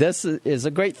this is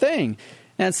a great thing.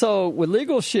 And so with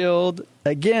Legal Shield,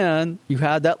 again, you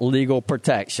have that legal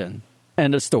protection.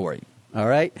 End of story. All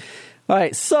right.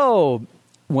 So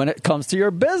when it comes to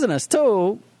your business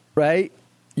too, right,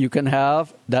 you can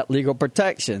have that legal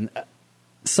protection.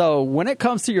 So when it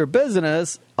comes to your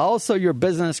business, also your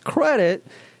business credit,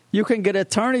 you can get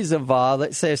attorneys involved.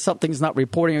 Let's say if something's not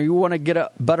reporting or you want to get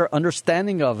a better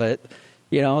understanding of it,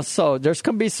 so there's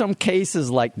going to be some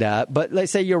cases like that. But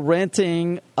let's say you're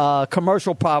renting a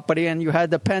commercial property and you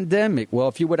had the pandemic. Well,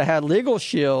 if you would have had Legal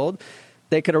Shield,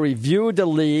 they could have reviewed the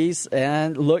lease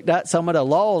and looked at some of the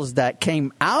laws that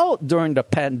came out during the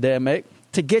pandemic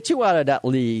to get you out of that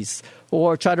lease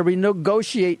or try to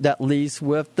renegotiate that lease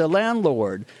with the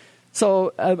landlord.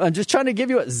 So I'm just trying to give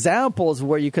you examples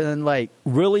where you can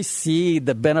really see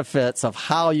the benefits of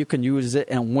how you can use it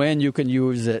and when you can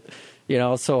use it.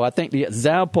 So I think the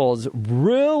examples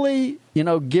really,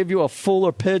 give you a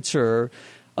fuller picture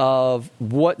of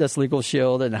what this Legal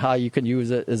Shield and how you can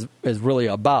use it is really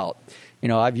about.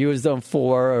 I've used them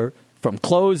from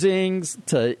closings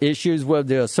to issues with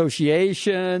the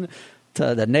association,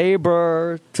 to the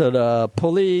neighbor, to the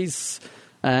police,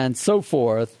 and so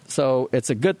forth. So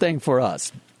it's a good thing for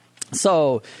us.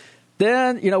 So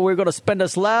then, we're going to spend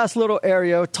this last little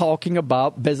area talking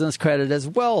about business credit as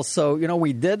well. So,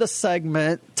 we did a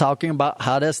segment talking about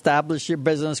how to establish your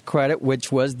business credit,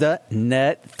 which was the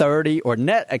net 30 or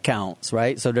net accounts,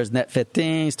 right? So there's net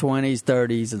 15s, 20s,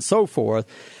 30s, and so forth.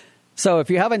 So if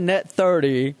you have a net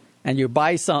 30 and you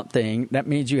buy something, that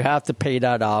means you have to pay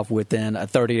that off within a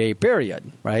 30-day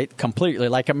period, right? Completely.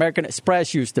 Like American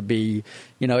Express used to be,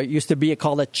 it used to be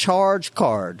called a charge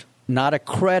card. not a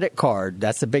credit card.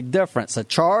 That's a big difference. A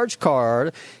charge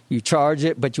card, you charge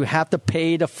it, but you have to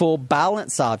pay the full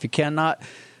balance off. You cannot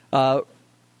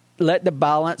let the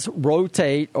balance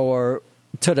rotate or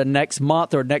to the next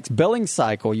month or next billing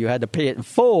cycle. You had to pay it in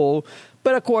full.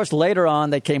 But, of course, later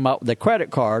on they came out with the credit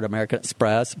card, American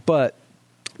Express. But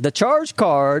the charge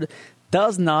card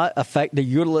does not affect the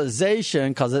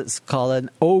utilization because it's called an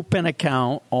open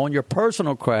account on your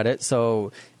personal credit.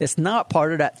 So it's not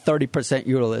part of that 30%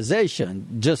 utilization,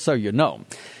 just so you know.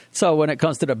 So when it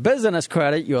comes to the business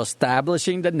credit, you're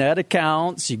establishing the net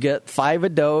accounts. You get 5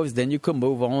 of those. Then you can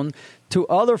move on to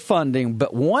other funding.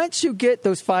 But once you get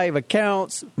those 5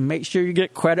 accounts, make sure you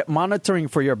get credit monitoring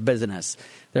for your business.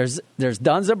 There's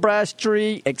Dun &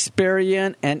 Bradstreet,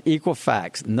 Experian, and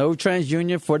Equifax. No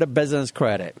TransUnion for the business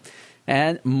credit.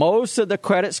 And most of the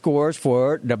credit scores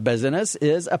for the business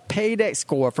is a paydex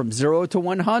score from 0 to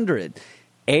 100.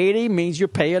 80 means you're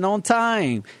paying on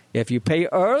time. If you pay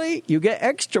early, you get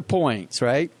extra points,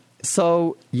 right?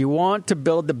 So you want to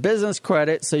build the business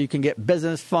credit so you can get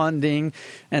business funding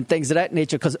and things of that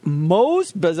nature, because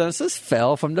most businesses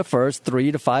fail from the first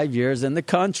 3 to 5 years in the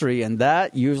country, and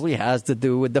that usually has to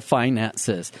do with the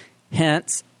finances,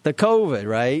 hence the COVID,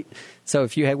 right? So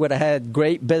if you would have had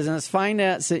great business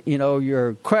finance,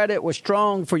 your credit was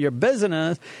strong for your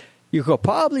business, you could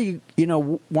probably,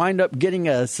 wind up getting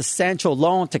a substantial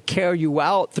loan to carry you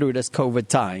out through this COVID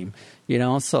time.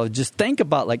 So just think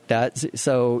about like that.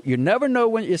 So you never know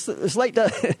when it's like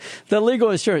the legal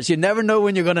insurance. You never know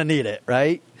when you're going to need it,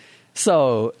 right?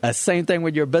 So same thing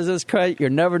with your business credit. You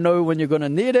never know when you're going to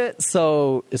need it.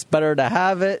 So it's better to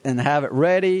have it and have it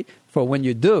ready for when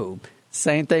you do.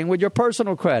 Same thing with your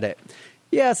personal credit.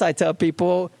 Yes, I tell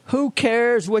people, who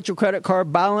cares what your credit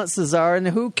card balances are and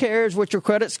who cares what your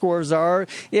credit scores are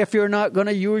if you're not going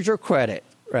to use your credit,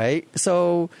 right?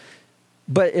 So,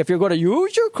 but if you're going to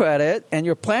use your credit and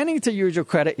you're planning to use your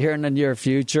credit here in the near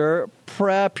future,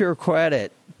 prep your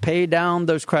credit. Pay down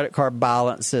those credit card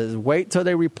balances. Wait till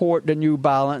they report the new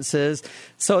balances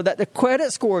so that the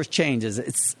credit scores changes.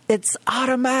 It's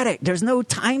automatic. There's no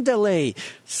time delay.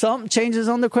 Something changes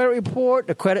on the credit report,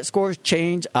 the credit scores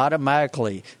change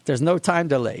automatically. There's no time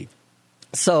delay.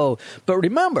 So, but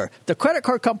remember, the credit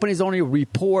card companies only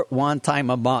report one time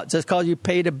a month. Just because you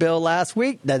paid a bill last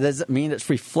week, that doesn't mean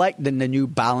it's reflecting the new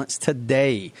balance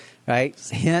today, right?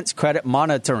 Hence, credit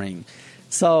monitoring.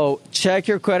 So check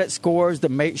your credit scores to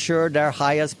make sure they're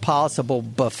high as possible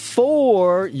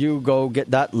before you go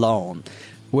get that loan.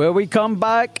 When we come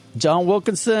back, John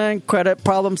Wilkinson, Credit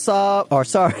Problem Solve,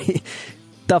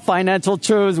 The Financial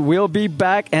Truths, will be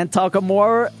back and talk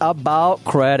more about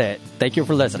credit. Thank you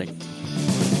for listening.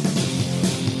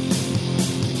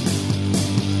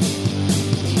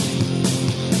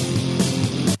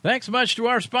 Thanks much to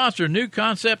our sponsor, New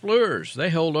Concept Lures.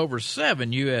 They hold over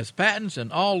 7 U.S. patents,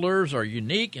 and all lures are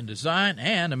unique in design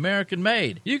and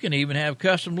American-made. You can even have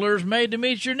custom lures made to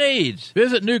meet your needs.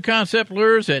 Visit New Concept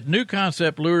Lures at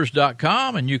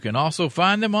newconceptlures.com, and you can also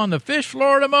find them on the Fish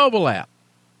Florida mobile app.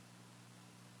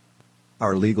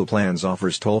 Our Legal Plans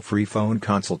offers toll-free phone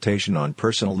consultation on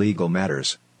personal legal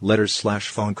matters,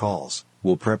 letters/phone calls,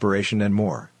 will preparation, and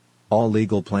more. All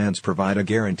legal plans provide a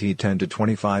guaranteed 10 to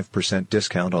 25%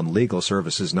 discount on legal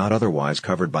services not otherwise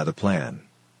covered by the plan.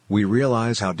 We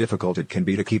realize how difficult it can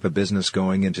be to keep a business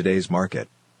going in today's market.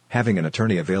 Having an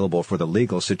attorney available for the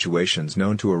legal situations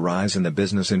known to arise in the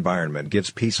business environment gives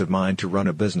peace of mind to run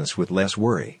a business with less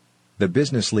worry. The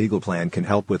Business Legal Plan can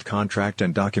help with contract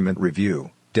and document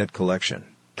review, debt collection,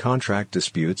 contract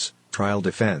disputes, trial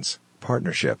defense,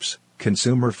 partnerships,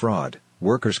 consumer fraud,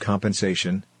 workers'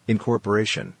 compensation,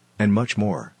 incorporation, and much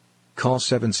more. Call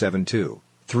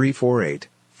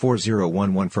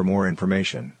 772-348-4011 for more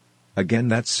information. Again,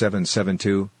 that's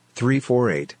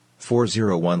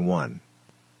 772-348-4011.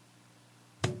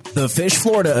 The Fish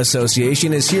Florida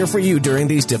Association is here for you during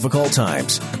these difficult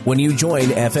times. When you join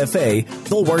FFA,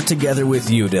 they'll work together with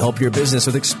you to help your business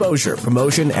with exposure,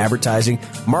 promotion, advertising,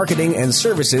 marketing, and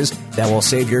services that will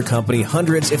save your company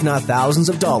hundreds, if not thousands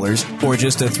of dollars for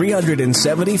just a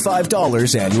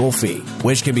 $375 annual fee,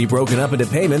 which can be broken up into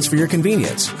payments for your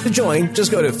convenience. To join,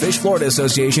 just go to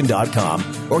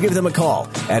fishfloridassociation.com or give them a call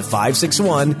at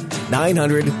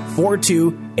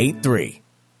 561-900-4283.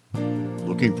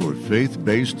 Looking for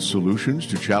faith-based solutions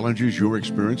to challenges you're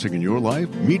experiencing in your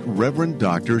life? Meet Reverend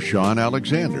Dr. Sean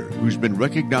Alexander, who's been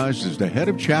recognized as the head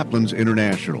of Chaplains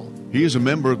International. He is a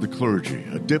member of the clergy,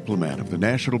 a diplomat of the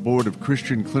National Board of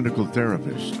Christian Clinical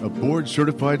Therapists, a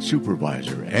board-certified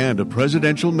supervisor, and a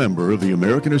presidential member of the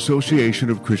American Association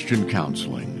of Christian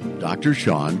Counseling. Dr.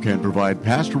 Sean can provide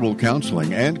pastoral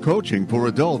counseling and coaching for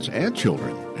adults and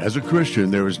children. As a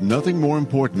Christian, there is nothing more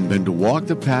important than to walk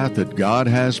the path that God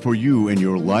has for you in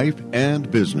your life and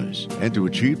business, and to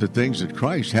achieve the things that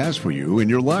Christ has for you in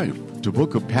your life. To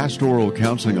book a pastoral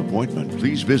counseling appointment,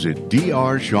 please visit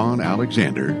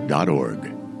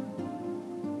drseanalexander.org.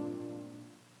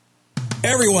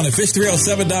 Everyone at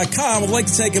Fish307.com would like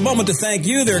to take a moment to thank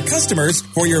you, their customers,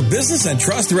 for your business and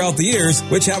trust throughout the years,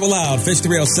 which have allowed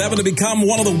Fish307 to become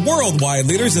one of the worldwide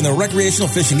leaders in the recreational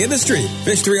fishing industry.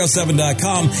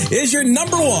 Fish307.com is your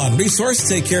number one resource to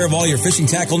take care of all your fishing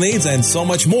tackle needs and so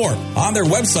much more. On their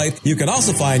website, you can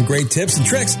also find great tips and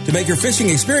tricks to make your fishing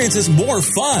experiences more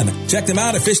fun. Check them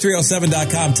out at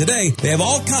Fish307.com today. They have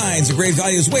all kinds of great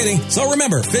values waiting, so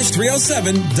remember,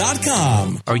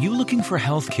 Fish307.com. Are you looking for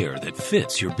health care that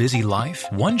fits your busy life?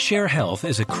 OneShare Health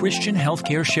is a Christian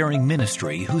healthcare sharing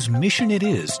ministry whose mission it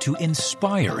is to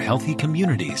inspire healthy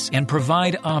communities and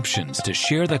provide options to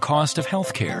share the cost of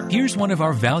healthcare. Here's one of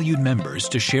our valued members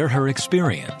to share her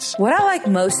experience. What I like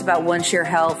most about OneShare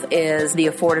Health is the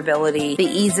affordability, the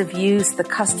ease of use, the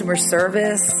customer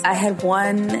service. I had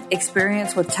one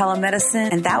experience with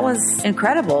telemedicine, and that was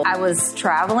incredible. I was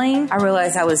traveling. I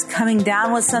realized I was coming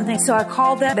down with something, so I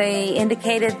called them. They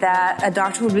indicated that a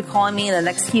doctor would be calling me in the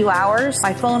next few hours.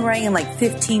 My phone rang in like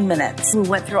 15 minutes. We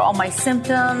went through all my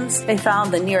symptoms. They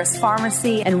found the nearest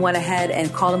pharmacy and went ahead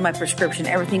and called in my prescription.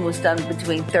 Everything was done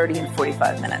between 30 and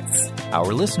 45 minutes.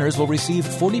 Our listeners will receive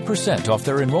 40% off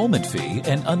their enrollment fee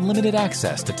and unlimited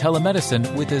access to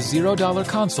telemedicine with a $0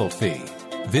 consult fee.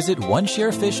 Visit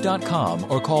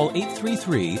OneShareFish.com or call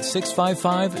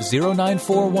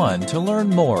 833-655-0941 to learn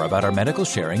more about our medical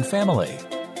sharing family.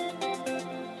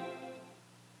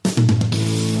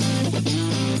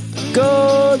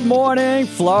 Good morning,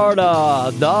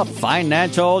 Florida, the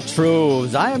Financial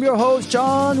Truths. I am your host,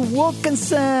 John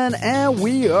Wilkinson, and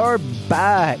we are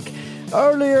back.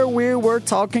 Earlier, we were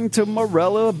talking to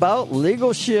Morella about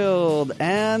Legal Shield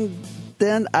and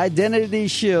then Identity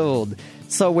Shield.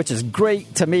 So, which is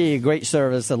great to me, great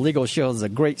service. The Legal Shield is a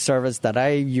great service that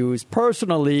I use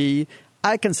personally.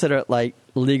 I consider it like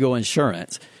legal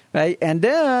insurance. Right. And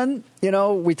then,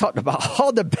 we talked about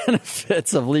all the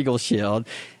benefits of Legal Shield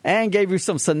and gave you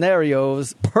some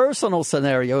scenarios, personal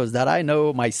scenarios that I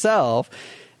know myself.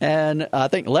 And I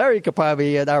think Larry could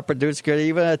probably, our producer, could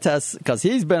even attest, because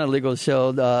he's been a Legal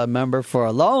Shield member for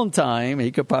a long time.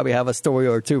 He could probably have a story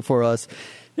or two for us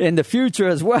in the future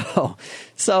as well.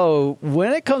 So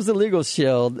when it comes to Legal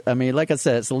Shield, I mean, like I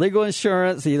said, it's legal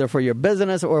insurance either for your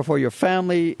business or for your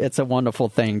family. It's a wonderful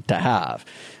thing to have.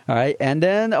 All right. And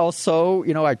then also,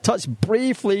 I touched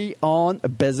briefly on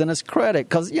business credit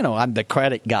because, I'm the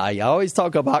credit guy. I always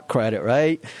talk about credit,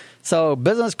 right? So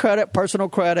business credit, personal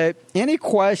credit, any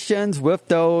questions with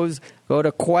those, go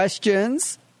to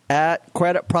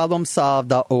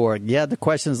questions@creditproblemsolve.org. Yeah, the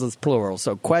questions is plural.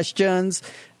 So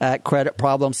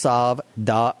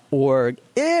questions@creditproblemsolve.org.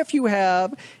 If you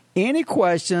have any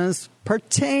questions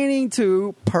pertaining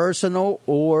to personal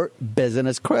or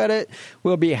business credit,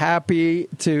 we'll be happy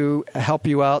to help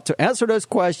you out to answer those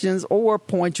questions or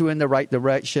point you in the right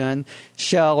direction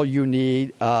shall you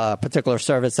need a particular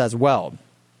service as well.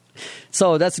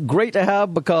 So that's great to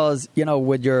have because,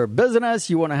 with your business,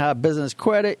 you want to have business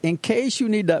credit in case you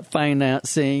need that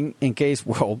financing, in case,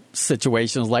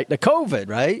 situations like the COVID,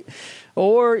 right?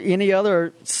 Or any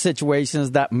other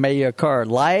situations that may occur.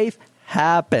 Life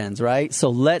happens, right? So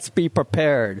let's be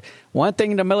prepared. One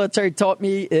thing the military taught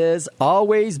me is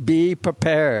always be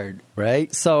prepared,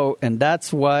 right? So, and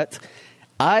that's what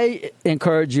I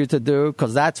encourage you to do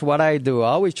because that's what I do.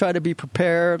 I always try to be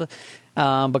prepared.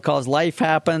 Because life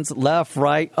happens left,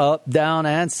 right, up, down,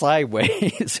 and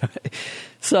sideways.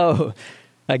 So,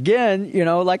 again,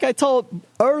 like I told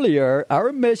earlier,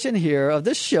 our mission here of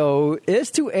this show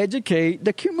is to educate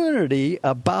the community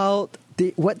about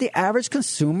what the average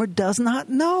consumer does not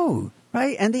know.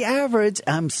 Right? And the average,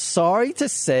 I'm sorry to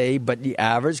say, but the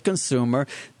average consumer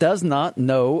does not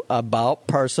know about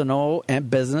personal and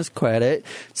business credit.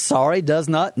 Sorry, does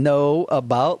not know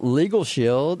about Legal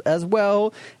Shield as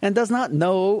well, and does not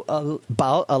know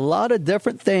about a lot of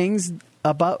different things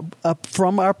about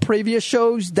from our previous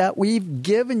shows that we've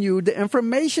given you the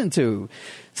information to.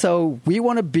 So we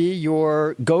want to be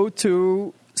your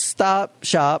go-to stop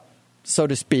shop, so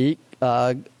to speak,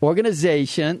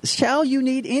 organization, shall you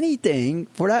need anything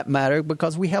for that matter,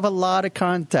 because we have a lot of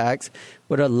contacts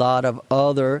with a lot of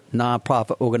other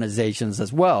nonprofit organizations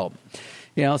as well.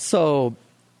 So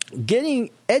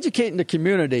educating the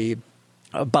community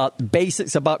about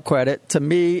basics about credit. To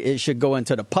me, it should go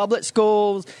into the public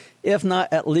schools, if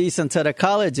not at least into the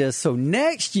colleges. So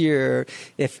next year,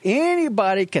 if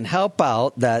anybody can help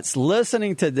out that's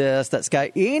listening to this, that's got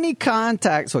any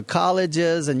contacts with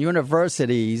colleges and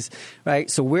universities,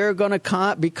 right? So we're going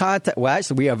to be well,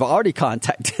 actually, we have already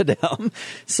contacted them.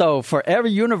 So for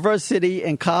every university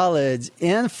and college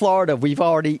in Florida, we've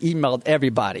already emailed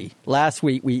everybody. Last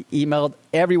week, we emailed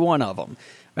every one of them.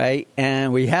 Right.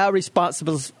 And we have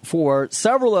responsibilities for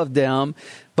several of them.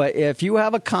 But if you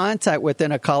have a contact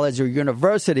within a college or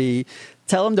university,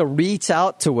 tell them to reach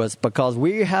out to us, because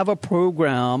we have a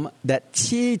program that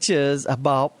teaches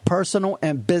about personal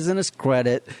and business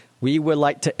credit we would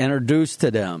like to introduce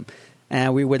to them.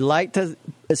 And we would like to,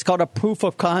 it's called a proof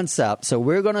of concept. So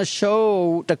we're going to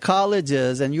show the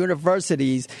colleges and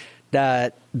universities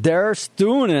that their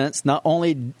students not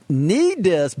only need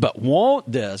this, but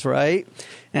want this, right?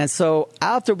 And so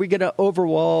after we get an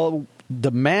overall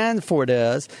demand for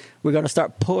this, we're going to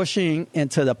start pushing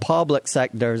into the public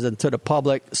sectors, into the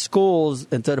public schools,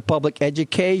 into the public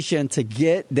education to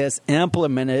get this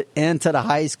implemented into the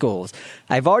high schools.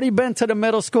 I've already been to the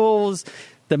middle schools.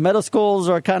 The middle schools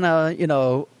are kind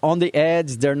of, on the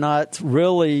edge. They're not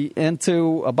really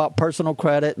into about personal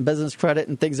credit and business credit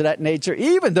and things of that nature,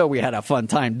 even though we had a fun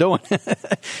time doing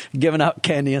it, giving out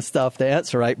candy and stuff.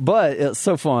 That's right. But it's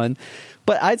so fun.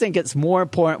 But I think it's more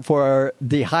important for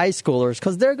the high schoolers,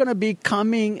 because they're going to be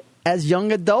coming as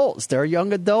young adults. They're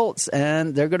young adults,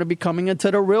 and they're going to be coming into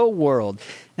the real world.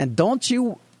 And don't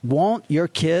you want your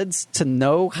kids to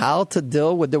know how to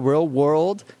deal with the real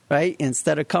world, right?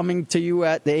 Instead of coming to you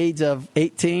at the age of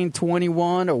 18,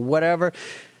 21, or whatever.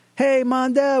 Hey,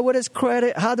 Mom, Dad, what is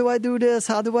credit? How do I do this?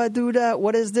 How do I do that?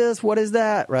 What is this? What is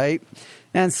that, right?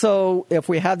 And so if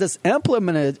we have this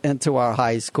implemented into our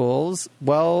high schools,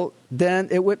 well, then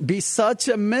it would be such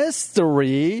a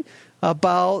mystery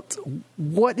about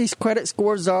what these credit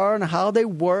scores are and how they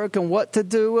work and what to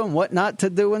do and what not to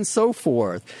do and so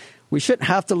forth. We shouldn't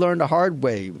have to learn the hard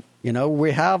way.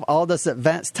 We have all this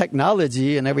advanced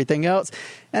technology and everything else.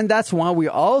 And that's why we're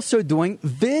also doing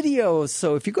videos.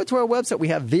 So if you go to our website, we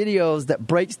have videos that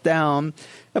breaks down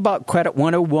about Credit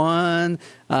 101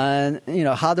 and,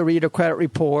 how to read a credit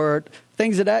report,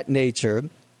 things of that nature.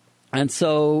 And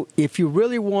so if you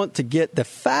really want to get the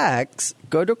facts,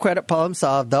 go to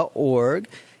creditproblemsolved.org,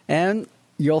 and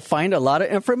you'll find a lot of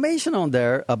information on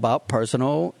there about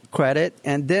personal credit.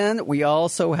 And then we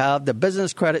also have the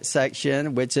business credit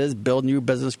section, which is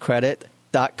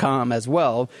buildnewbusinesscredit.com as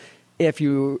well, if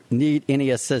you need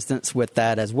any assistance with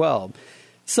that as well.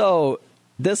 So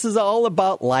this is all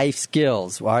about life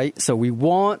skills, right? So we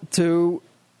want to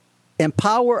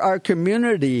empower our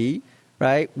community,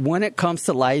 right, when it comes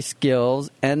to life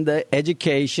skills and the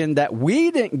education that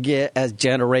we didn't get as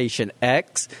Generation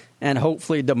X, and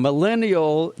hopefully the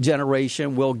millennial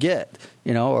generation will get,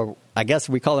 or I guess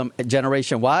we call them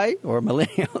Generation Y or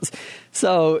millennials.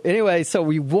 So anyway, so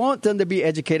we want them to be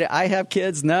educated. I have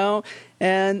kids now,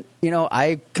 and,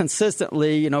 I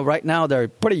consistently, right now they're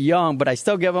pretty young, but I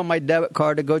still give them my debit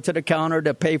card to go to the counter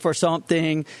to pay for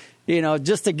something,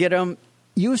 just to get them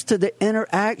used to the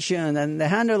interaction and the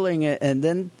handling it, and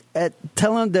then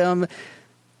telling them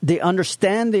the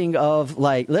understanding of,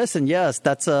 like, listen, yes,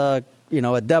 that's a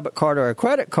debit card or a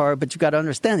credit card, but you got to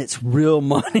understand it's real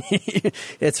money.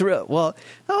 It's real. Well,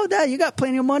 Dad, you got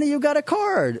plenty of money. You got a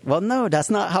card. Well, no, that's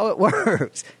not how it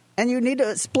works. And you need to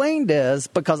explain this,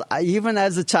 because even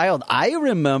as a child, I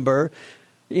remember,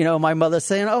 my mother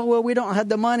saying, oh, well, we don't have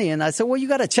the money. And I said, well, you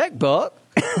got a checkbook.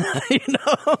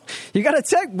 You got a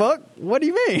checkbook. What do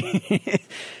you mean?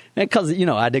 Because,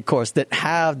 I, of course, didn't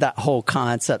have that whole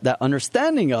concept, that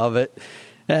understanding of it.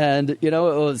 And,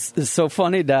 it's so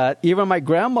funny that even my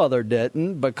grandmother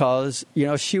didn't, because,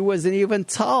 she wasn't even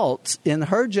taught in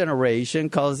her generation,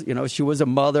 because, she was a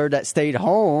mother that stayed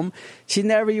home. She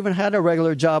never even had a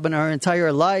regular job in her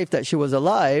entire life that she was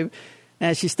alive.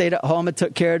 And she stayed at home and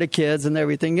took care of the kids and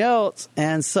everything else.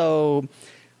 And so,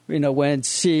 when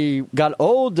she got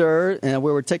older and we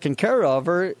were taking care of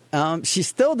her, she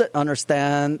still didn't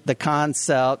understand the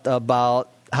concept about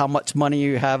how much money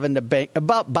you have in the bank,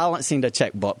 about balancing the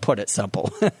checkbook, put it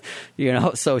simple.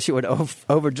 So she would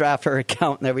overdraft her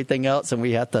account and everything else, and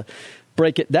we had to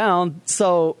break it down.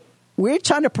 So we're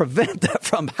trying to prevent that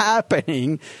from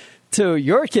happening to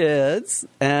your kids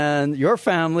and your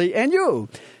family and you.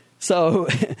 So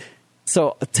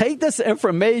take this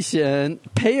information,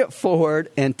 pay it forward,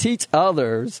 and teach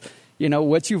others,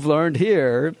 what you've learned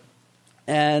here,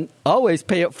 and always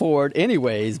pay it forward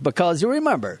anyways, because you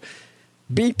remember,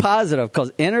 be positive, because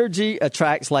energy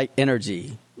attracts like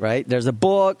energy. right? There's a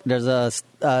book, there's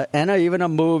even a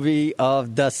movie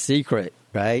of The Secret,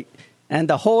 right? And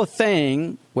the whole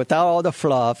thing, without all the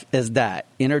fluff, is that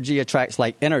energy attracts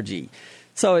like energy.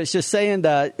 So it's just saying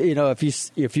that,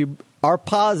 if you are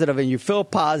positive and you feel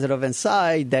positive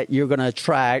inside, that you're going to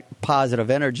attract positive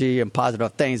energy and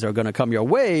positive things are going to come your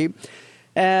way.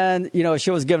 And, she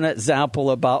was giving an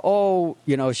example about,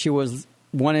 she was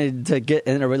wanted to get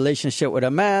in a relationship with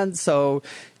a man, so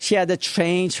she had to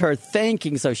change her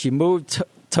thinking. So she moved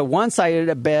to one side of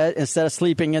the bed instead of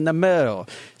sleeping in the middle.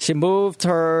 She moved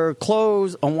her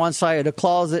clothes on one side of the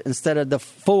closet instead of the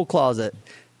full closet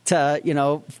to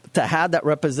have that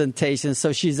representation.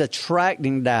 So she's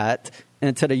attracting that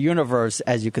into the universe,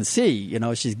 as you can see.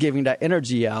 She's giving that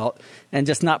energy out and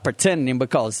just not pretending,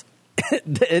 because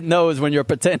it knows when you're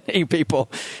pretending, people.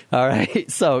 All right.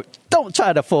 So don't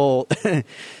try to fool.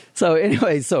 So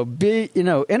anyway,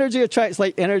 energy attracts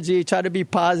like energy. Try to be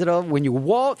positive. When you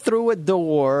walk through a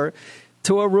door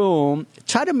to a room,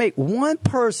 try to make one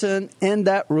person in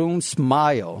that room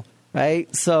smile.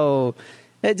 Right. So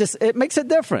it makes a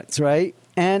difference. Right.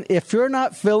 And if you're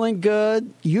not feeling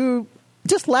good, you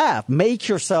just laugh. Make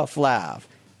yourself laugh.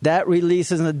 That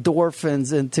releases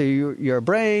endorphins into your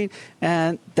brain,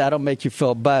 and that'll make you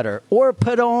feel better. Or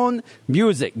put on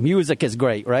music. Music is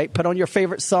great, right? Put on your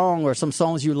favorite song or some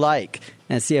songs you like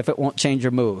and see if it won't change your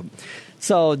mood.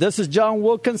 So this is John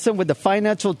Wilkinson with the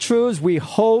Financial Truths. We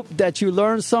hope that you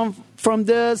learned some from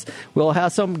this. We'll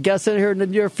have some guests in here in the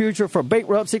near future for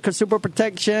bankruptcy, consumer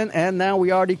protection, and now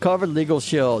we already covered Legal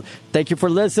Shield. Thank you for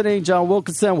listening. John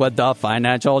Wilkinson with the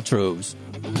Financial Truths.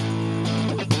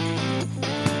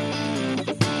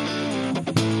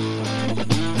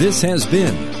 This has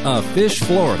been a Fish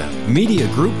Florida Media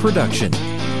Group production.